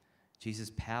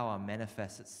 Jesus' power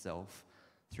manifests itself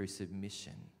through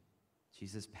submission.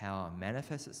 Jesus' power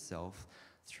manifests itself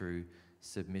through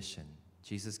submission.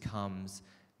 Jesus comes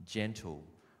gentle,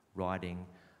 riding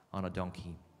on a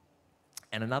donkey.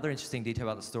 And another interesting detail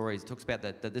about the story is it talks about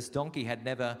that this donkey had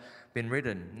never been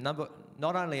ridden.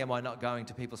 Not only am I not going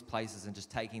to people's places and just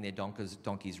taking their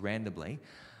donkeys randomly,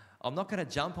 I'm not going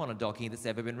to jump on a donkey that's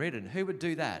ever been ridden. Who would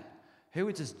do that? Who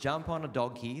would just jump on a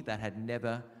donkey that had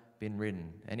never been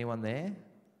ridden? Anyone there?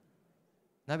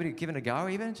 Nobody given a go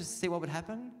even, just to see what would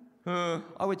happen?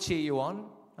 I would cheer you on.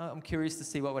 I'm curious to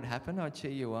see what would happen. I'd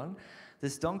cheer you on.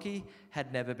 This donkey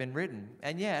had never been ridden.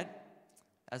 And yet,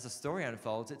 as the story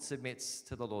unfolds, it submits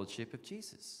to the lordship of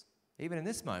Jesus. Even in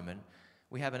this moment,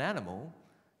 we have an animal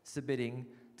submitting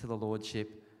to the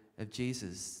lordship of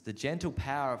Jesus. The gentle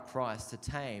power of Christ to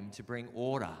tame, to bring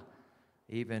order,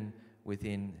 even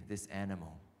within this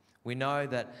animal. We know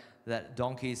that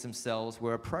donkeys themselves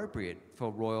were appropriate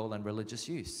for royal and religious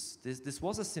use. This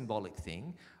was a symbolic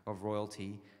thing of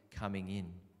royalty coming in.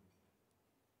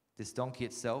 This donkey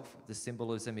itself, the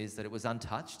symbolism is that it was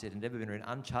untouched. It had never been ridden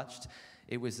untouched.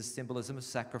 It was a symbolism of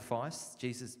sacrifice.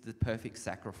 Jesus, the perfect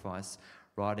sacrifice,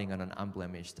 riding on an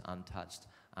unblemished, untouched,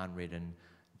 unridden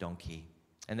donkey.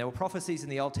 And there were prophecies in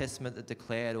the Old Testament that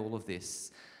declared all of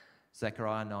this.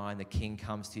 Zechariah 9, the king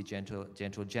comes to you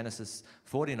gentle. Genesis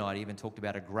 49 even talked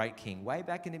about a great king. Way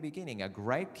back in the beginning, a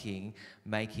great king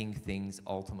making things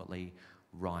ultimately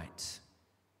right.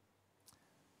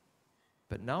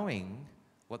 But knowing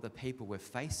what the people were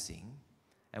facing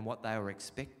and what they were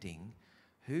expecting,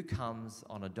 who comes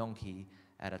on a donkey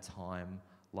at a time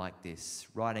like this,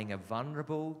 riding a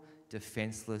vulnerable,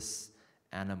 defenseless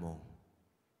animal?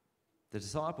 The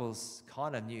disciples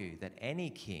kind of knew that any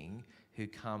king who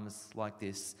comes like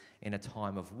this in a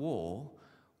time of war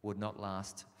would not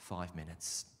last 5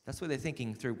 minutes. That's what they're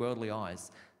thinking through worldly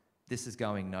eyes. This is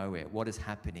going nowhere. What is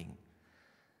happening?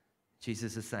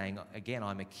 Jesus is saying, again,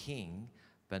 I'm a king,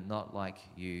 but not like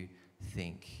you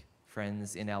think.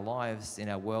 Friends, in our lives, in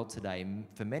our world today,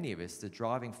 for many of us, the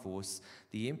driving force,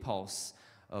 the impulse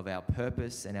of our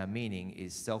purpose and our meaning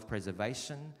is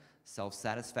self-preservation,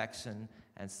 self-satisfaction,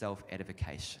 and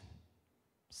self-edification.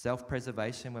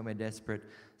 Self-preservation when we're desperate,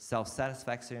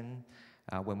 self-satisfaction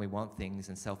when we want things,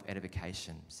 and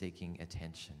self-edification, seeking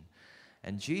attention.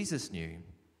 And Jesus knew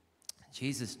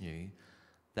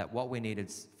that what we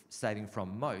needed saving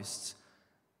from most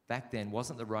back then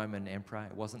wasn't the Roman emperor,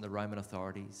 it wasn't the Roman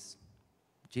authorities.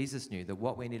 Jesus knew that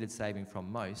what we needed saving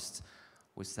from most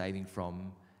was saving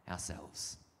from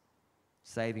ourselves.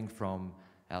 Saving from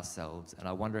ourselves. And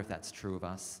I wonder if that's true of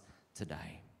us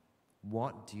today.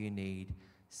 What do you need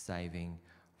saving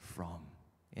from?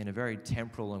 In a very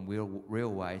temporal and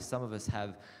real way, some of us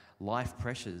have life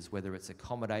pressures, whether it's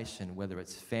accommodation, whether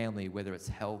it's family, whether it's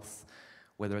health,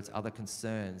 whether it's other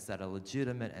concerns that are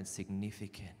legitimate and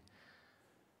significant.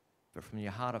 But from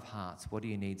your heart of hearts, what do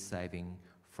you need saving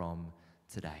from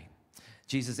today?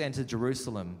 Jesus entered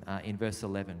Jerusalem in verse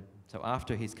 11. So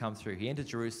after he's come through, he entered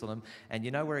Jerusalem, and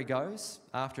you know where he goes?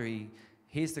 After he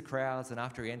hears the crowds and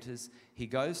after he enters, he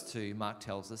goes to, Mark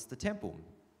tells us, the temple.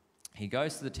 He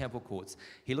goes to the temple courts.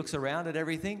 He looks around at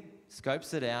everything,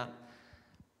 scopes it out.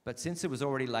 But since it was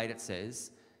already late, it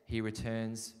says, he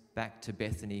returns back to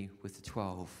Bethany with the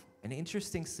 12. An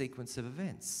interesting sequence of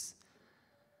events.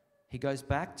 He goes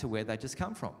back to where they just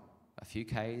come from, a few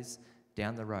k's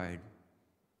down the road.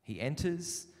 He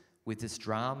enters with this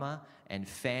drama and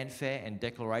fanfare and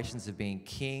declarations of being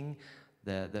king.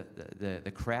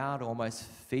 The crowd almost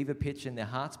fever pitch in their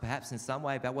hearts, perhaps in some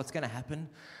way, about what's going to happen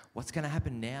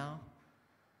now.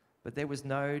 But there was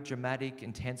no dramatic,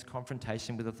 intense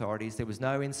confrontation with authorities. There was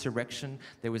no insurrection.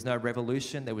 There was no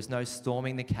revolution. There was no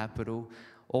storming the capital.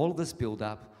 All of this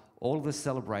build-up, all of this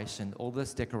celebration, all of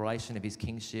this declaration of his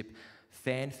kingship,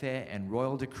 fanfare and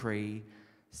royal decree,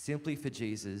 simply for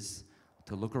Jesus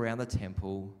to look around the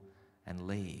temple and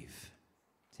leave.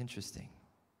 It's interesting.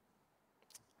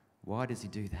 Why does he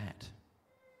do that?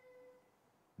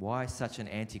 Why such an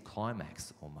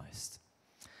anticlimax almost?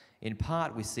 In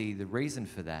part, we see the reason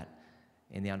for that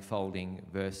in the unfolding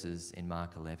verses in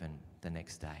Mark 11 the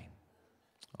next day.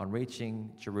 On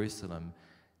reaching Jerusalem,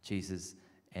 Jesus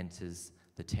enters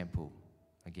the temple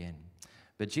again.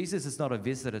 But Jesus is not a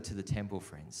visitor to the temple,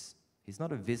 friends. He's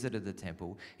not a visitor to the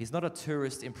temple. He's not a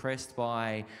tourist impressed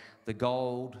by the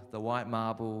gold, the white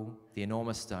marble, the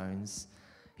enormous stones.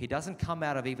 He doesn't come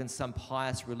out of even some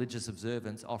pious religious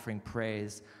observance offering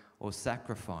prayers or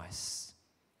sacrifice.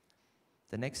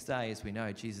 The next day, as we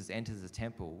know, Jesus enters the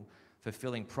temple,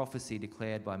 fulfilling prophecy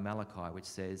declared by Malachi, which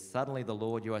says, "Suddenly the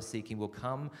Lord you are seeking will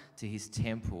come to his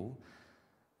temple.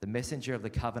 The messenger of the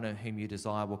covenant whom you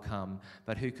desire will come,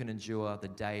 but who can endure the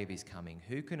day of his coming?"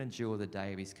 Who can endure the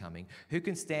day of his coming? Who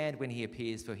can stand when he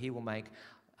appears? For he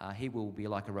will be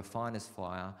like a refiner's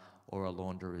fire or a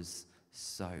launderer's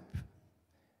soap.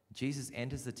 Jesus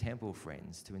enters the temple,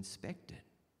 friends, to inspect it,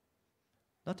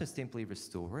 not to simply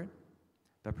restore it,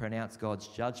 but pronounce God's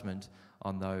judgment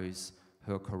on those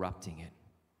who are corrupting it.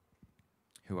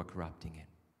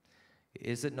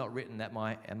 Is it not written that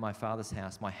in my Father's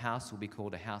house, my house will be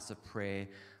called a house of prayer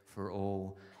for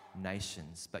all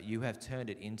nations, but you have turned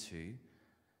it into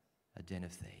a den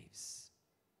of thieves?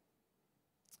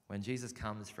 When Jesus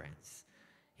comes, friends,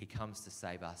 he comes to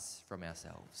save us from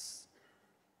ourselves.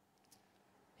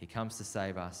 He comes to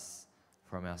save us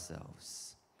from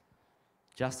ourselves.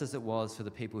 Just as it was for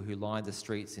the people who lined the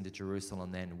streets into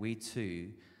Jerusalem then, we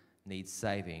too need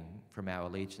saving from our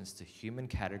allegiance to human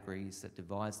categories that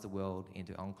divides the world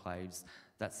into enclaves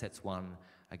that sets one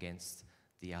against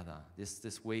the other.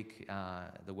 This week,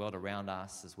 the world around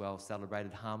us as well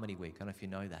celebrated Harmony Week. I don't know if you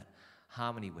know that.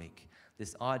 Harmony Week.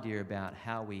 This idea about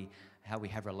how we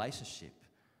have relationship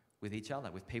with each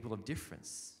other, with people of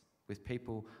difference,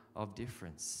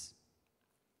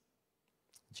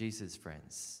 Jesus,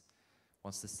 friends,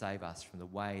 wants to save us from the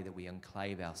way that we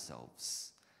enclave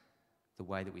ourselves, the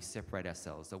way that we separate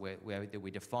ourselves, that we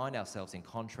define ourselves in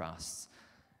contrasts,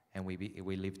 and we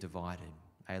live divided,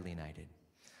 alienated.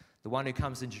 The one who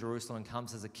comes into Jerusalem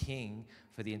comes as a king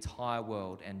for the entire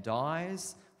world and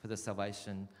dies for the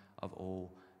salvation of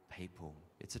all people.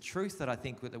 It's a truth that I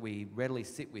think that we readily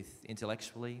sit with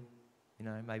intellectually.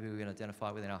 Maybe we can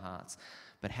identify within our hearts.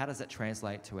 But how does that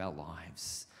translate to our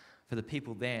lives? For the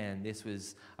people then, this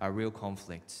was a real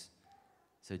conflict.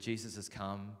 So Jesus has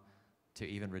come to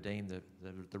even redeem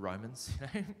the Romans.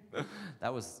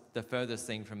 That was the furthest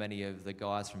thing from many of the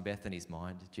guys from Bethany's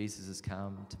mind. Jesus has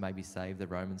come to maybe save the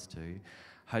Romans too.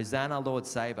 Hosanna, Lord,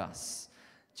 save us.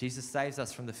 Jesus saves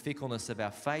us from the fickleness of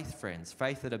our faith, friends,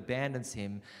 faith that abandons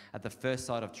him at the first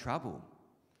sight of trouble.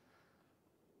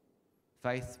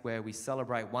 Faith where we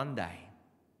celebrate one day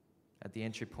at the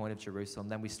entry point of Jerusalem,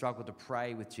 then we struggle to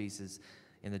pray with Jesus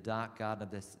in the dark garden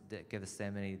of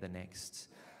Gethsemane the next.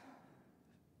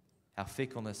 Our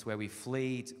fickleness where we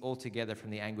flee altogether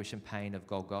from the anguish and pain of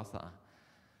Golgotha.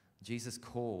 Jesus'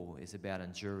 call is about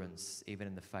endurance, even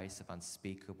in the face of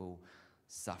unspeakable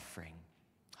suffering.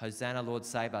 Hosanna, Lord,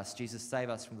 save us. Jesus, save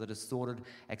us from the distorted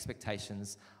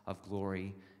expectations of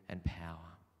glory and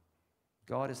power.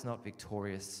 God is not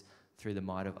victorious through the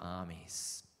might of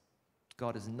armies.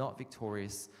 God is not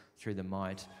victorious through the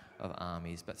might of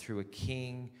armies, but through a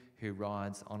king who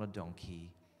rides on a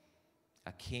donkey,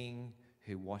 a king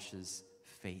who washes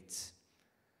feet,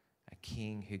 a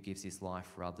king who gives his life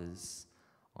for others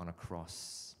on a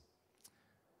cross.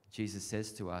 Jesus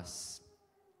says to us,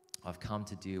 I've come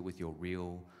to deal with your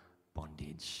real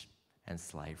bondage and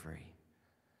slavery,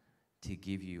 to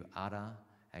give you utter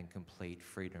and complete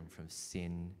freedom from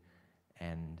sin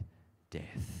and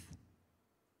death.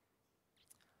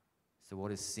 So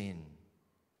what is sin?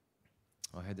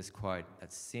 I heard this quote,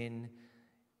 that sin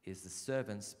is the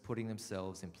servants putting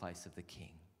themselves in place of the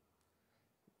king.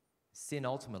 Sin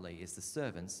ultimately is the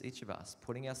servants, each of us,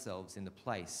 putting ourselves in the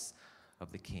place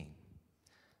of the king.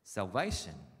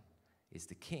 Salvation is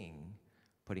the king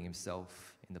putting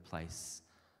himself in the place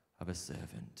of a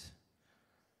servant.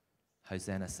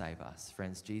 Hosanna, save us.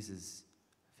 Friends, Jesus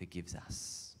forgives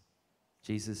us.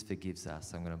 Jesus forgives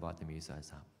us. I'm going to invite the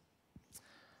musos up.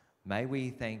 May we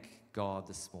thank God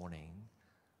this morning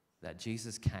that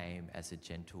Jesus came as a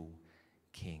gentle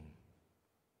king.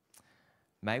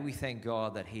 May we thank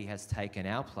God that he has taken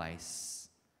our place,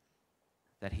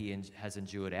 that he has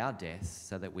endured our death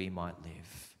so that we might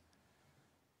live.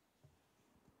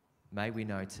 May we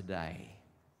know today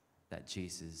that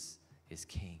Jesus is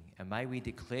king, and may we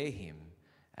declare him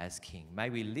as king.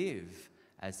 May we live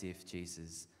as if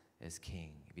Jesus is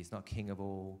king. If he's not king of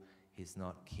all, he's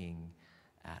not king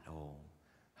at all.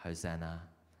 Hosanna,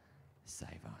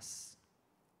 save us.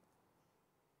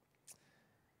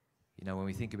 You know, when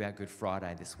we think about Good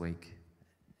Friday this week,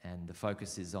 and the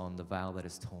focus is on the veil that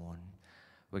is torn,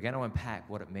 we're going to unpack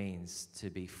what it means to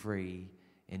be free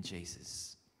in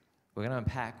Jesus. We're going to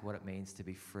unpack what it means to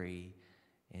be free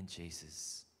in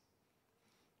Jesus.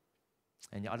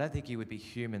 And I don't think you would be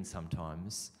human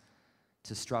sometimes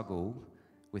to struggle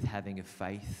with having a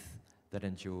faith that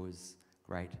endures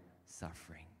great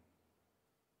suffering.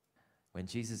 When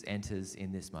Jesus enters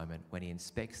in this moment, when he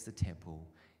inspects the temple,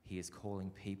 he is calling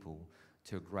people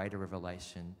to a greater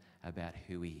revelation about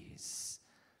who he is.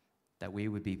 That we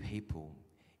would be people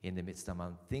in the midst of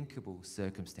unthinkable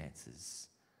circumstances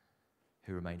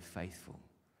who remain faithful,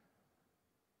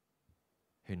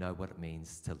 who know what it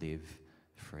means to live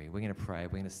free. We're going to pray,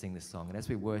 we're going to sing this song, and as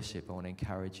we worship, I want to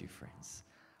encourage you, friends.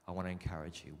 I want to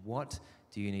encourage you. What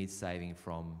do you need saving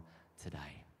from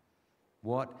today?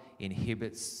 What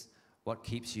inhibits, what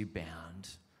keeps you bound?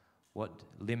 What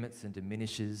limits and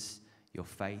diminishes your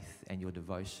faith and your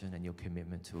devotion and your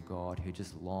commitment to a God who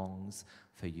just longs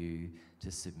for you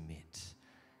to submit?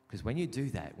 Because when you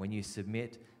do that, when you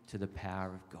submit to the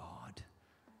power of God,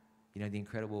 you know, the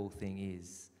incredible thing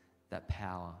is that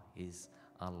power is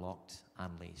unlocked,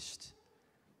 unleashed.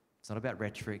 It's not about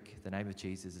rhetoric. The name of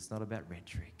Jesus, it's not about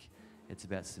rhetoric. It's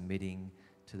about submitting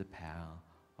to the power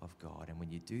of God. And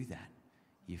when you do that,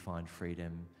 you find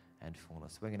freedom and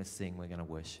fullness. We're going to sing, we're going to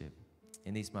worship.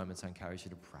 In these moments, I encourage you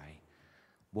to pray.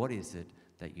 What is it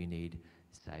that you need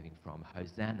saving from?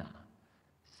 Hosanna,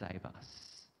 save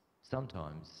us.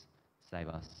 Sometimes save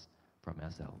us from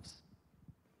ourselves.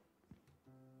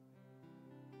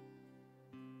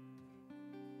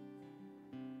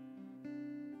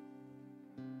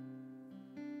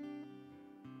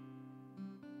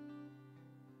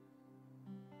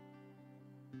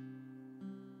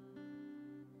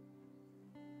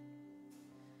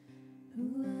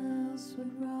 Who else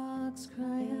would rocks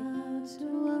cry out to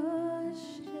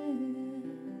worship?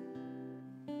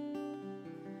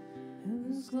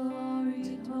 Whose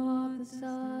glory taught the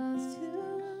stars to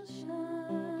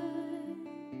shine?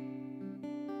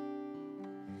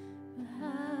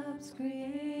 Perhaps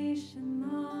creation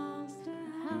longs to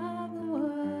have the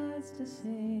words to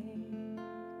say,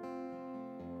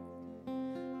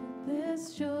 but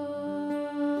this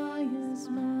joy is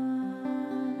mine.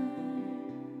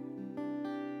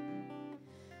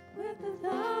 With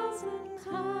 1,000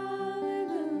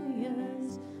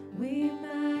 hallelujahs, we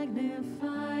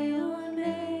magnify your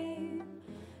name.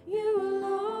 You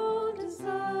alone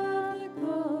deserve the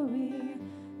glory,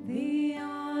 the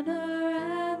honor,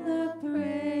 and the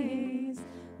praise.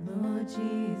 Lord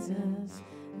Jesus,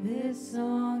 this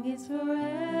song is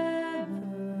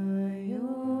forever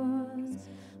yours.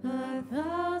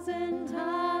 1,000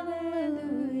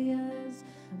 hallelujahs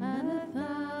and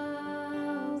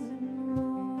 1,000 more.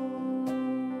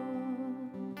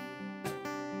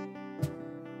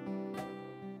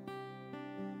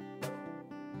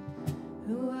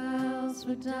 Who else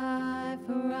would die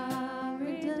for our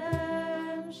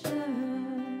redemption?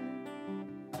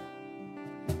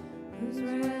 Whose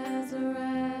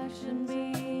resurrection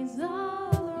means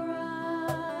all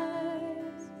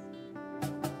rise.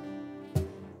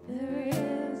 There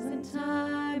isn't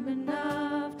time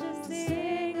enough to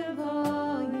sing of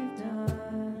all you've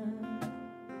done,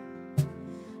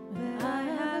 but I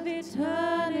have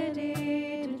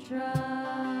eternity to try.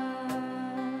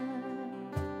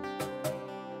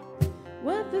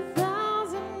 With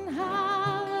 1,000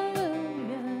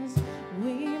 hallelujahs,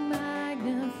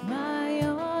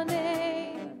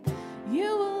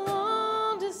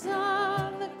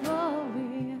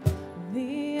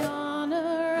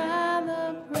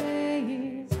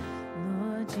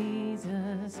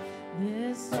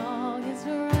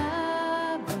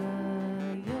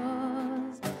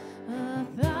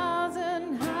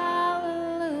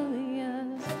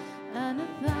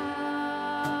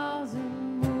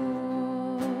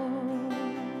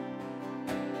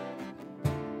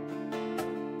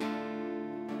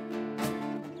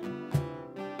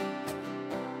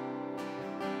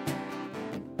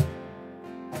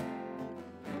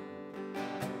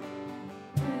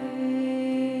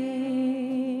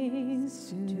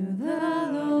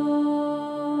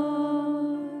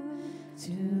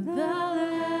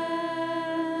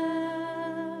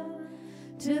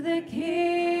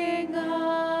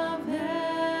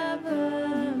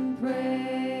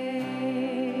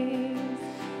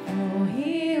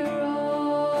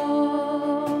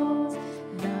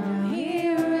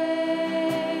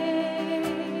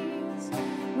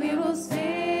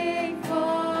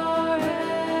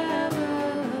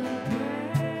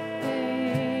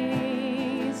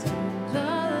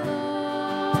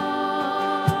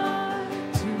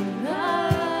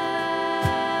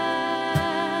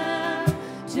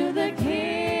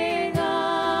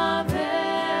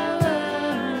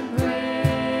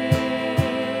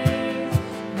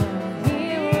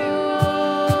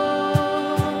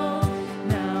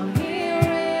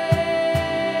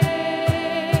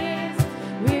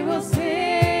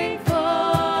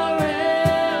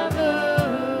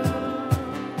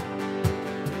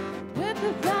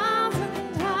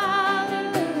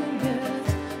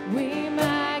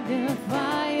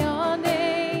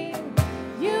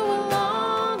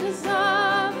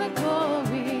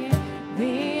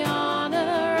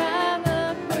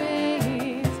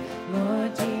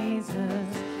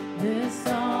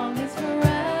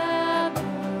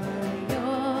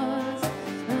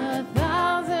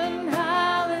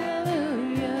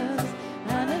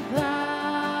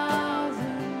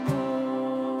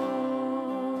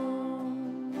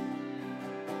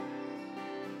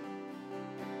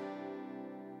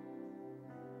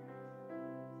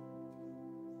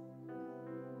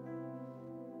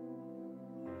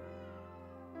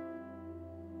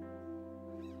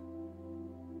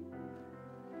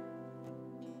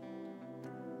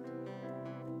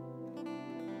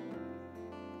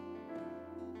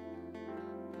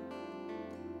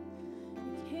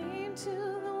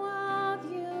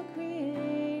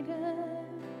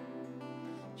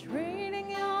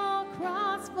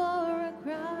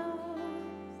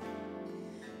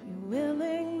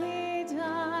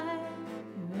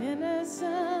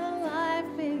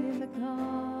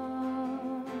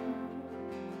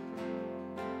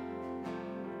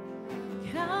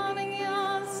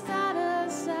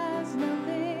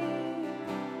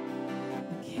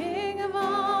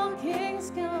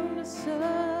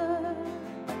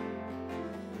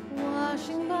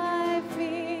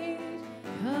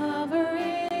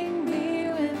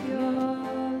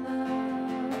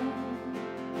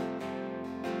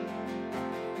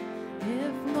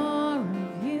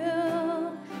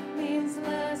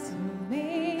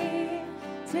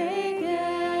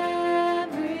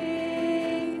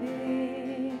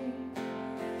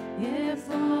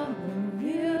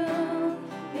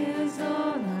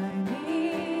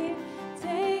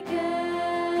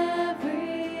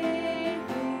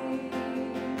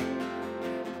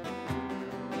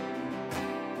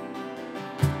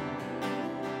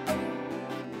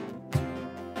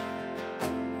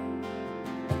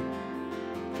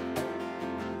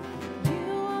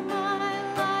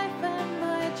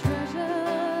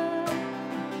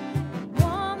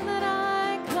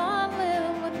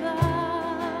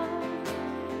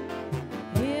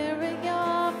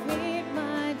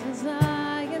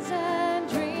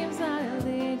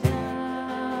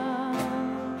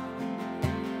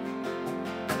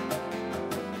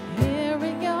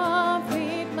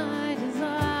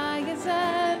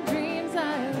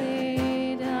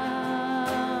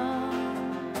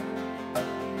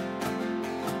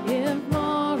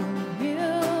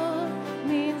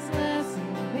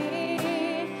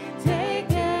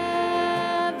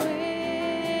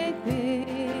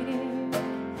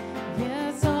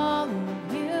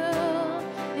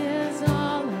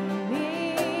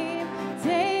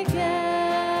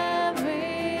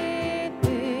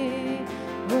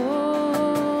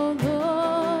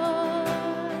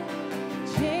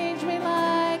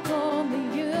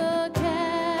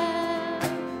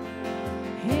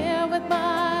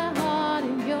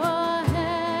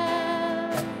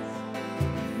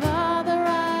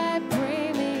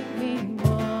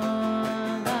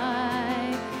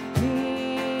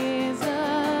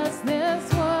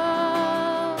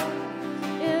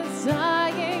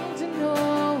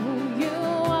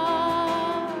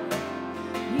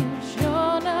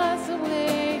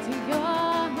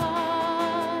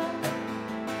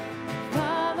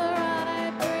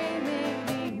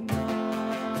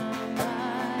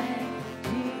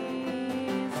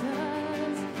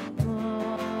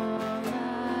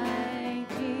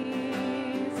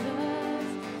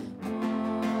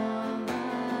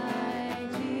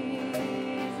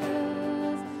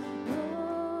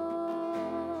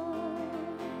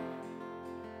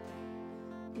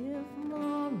 If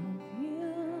more of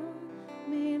you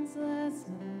means less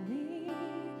of me,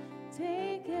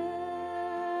 take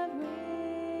everything.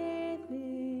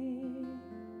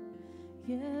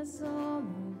 Yes, all of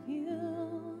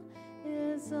you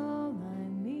is all I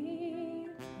need.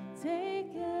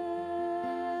 Take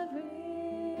everything.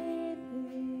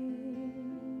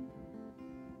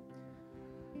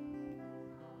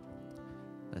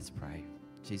 Let's pray.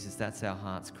 Jesus, that's our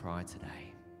heart's cry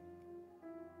today.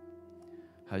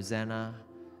 Hosanna,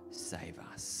 save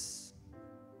us.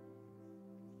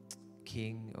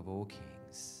 King of all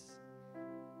kings.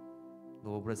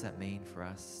 Lord, what does that mean for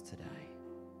us today?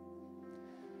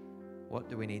 What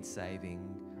do we need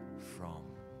saving from?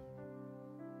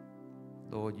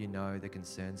 Lord, you know the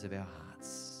concerns of our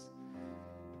hearts.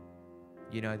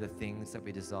 You know the things that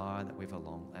we desire, that we've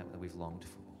longed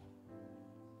for.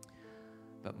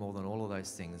 But more than all of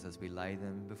those things, as we lay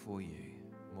them before you,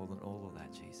 more than all of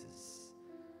that, Jesus,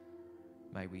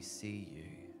 may we see you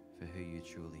for who you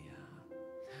truly are.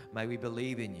 May we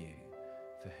believe in you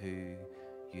for who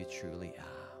you truly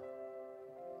are.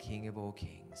 King of all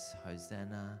kings,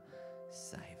 Hosanna,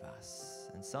 save us.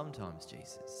 And sometimes,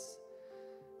 Jesus,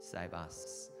 save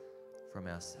us from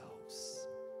ourselves.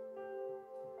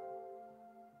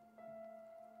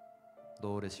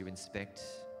 Lord, as you inspect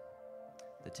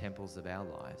the temples of our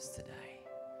lives today,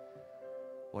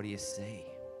 what do you see?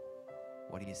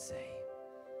 What do you see?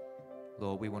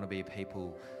 Lord, we want to be a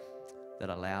people that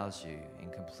allows you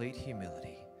in complete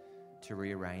humility to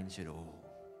rearrange it all,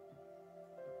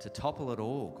 to topple it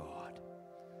all, God,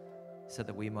 so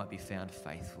that we might be found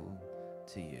faithful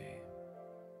to you.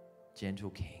 Gentle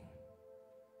King,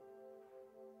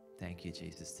 thank you,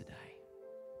 Jesus, today,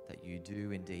 that you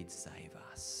do indeed save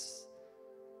us.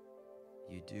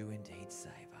 You do indeed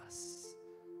save us.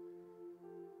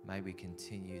 May we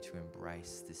continue to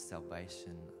embrace this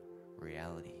salvation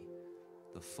reality,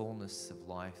 the fullness of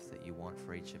life that you want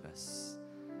for each of us.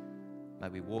 May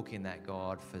we walk in that,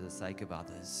 God, for the sake of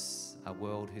others, a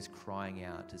world who's crying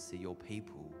out to see your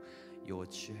people, your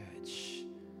church,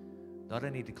 not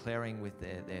only declaring with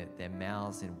their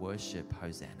mouths in worship,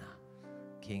 Hosanna,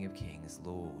 King of Kings,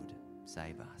 Lord,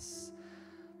 save us,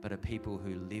 but a people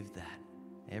who live that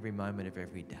every moment of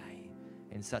every day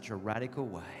in such a radical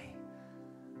way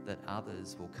that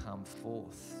others will come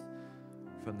forth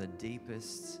from the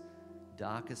deepest,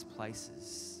 darkest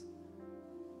places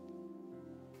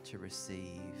to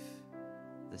receive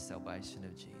the salvation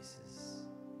of Jesus.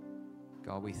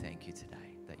 God, we thank you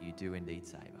today that you do indeed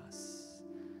save us.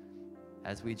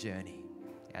 As we journey,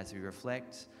 as we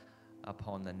reflect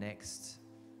upon the next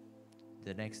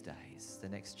days, the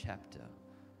next chapter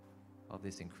of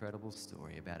this incredible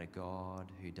story about a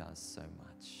God who does so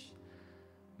much,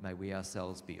 may we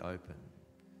ourselves be open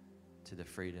to the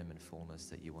freedom and fullness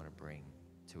that you want to bring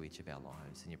to each of our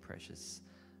lives. In your precious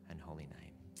and holy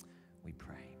name, we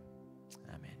pray.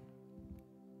 Amen.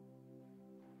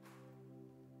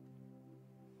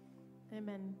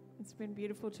 Amen. It's been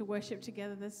beautiful to worship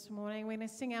together this morning. We're going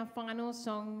to sing our final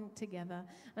song together.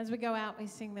 As we go out, we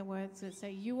sing the words that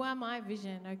say, "You are my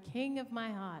vision, O King of my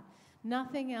heart.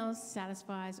 Nothing else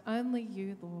satisfies, only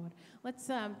you, Lord." Let's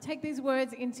take these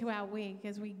words into our week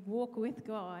as we walk with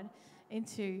God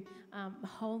into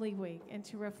Holy Week,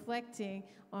 into reflecting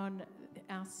on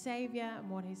our Saviour and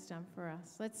what he's done for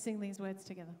us. Let's sing these words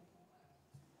together.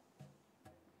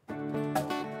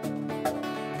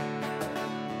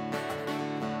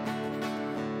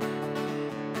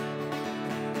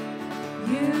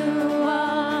 You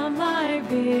are my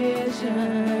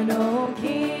vision, O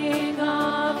King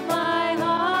of my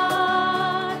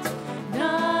heart.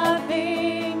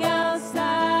 Nothing else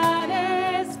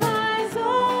satisfies,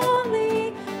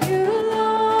 only you,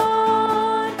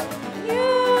 Lord.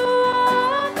 You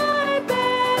are my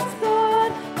best,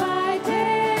 Lord, by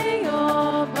day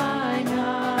or by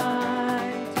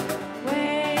night.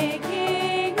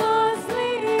 Waking or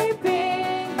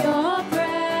sleeping, your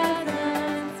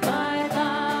presence my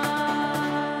life.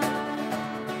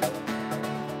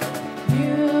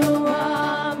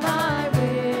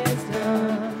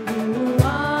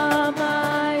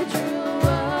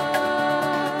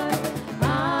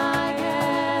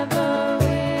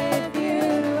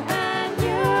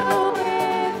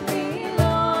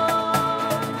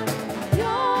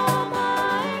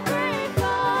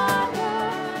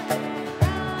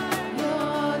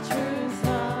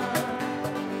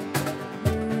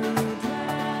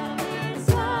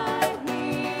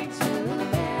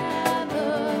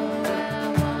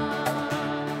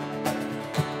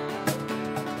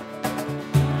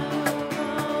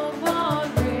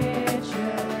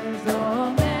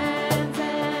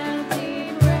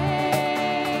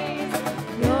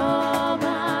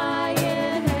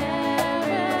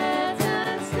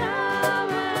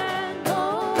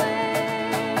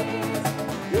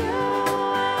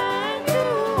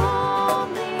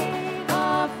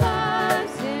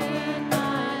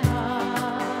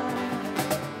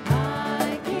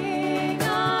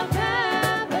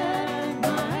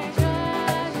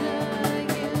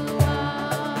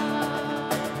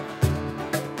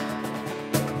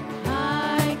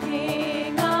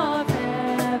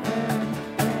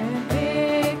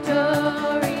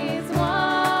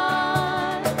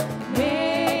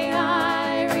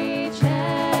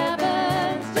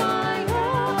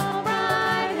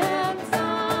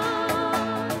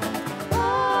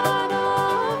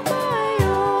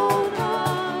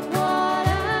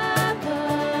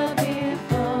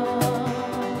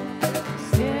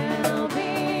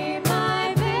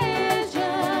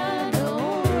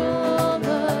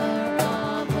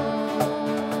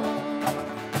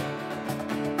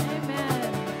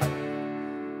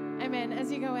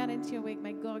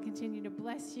 God continue to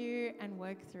bless you and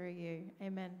work through you.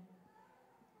 Amen.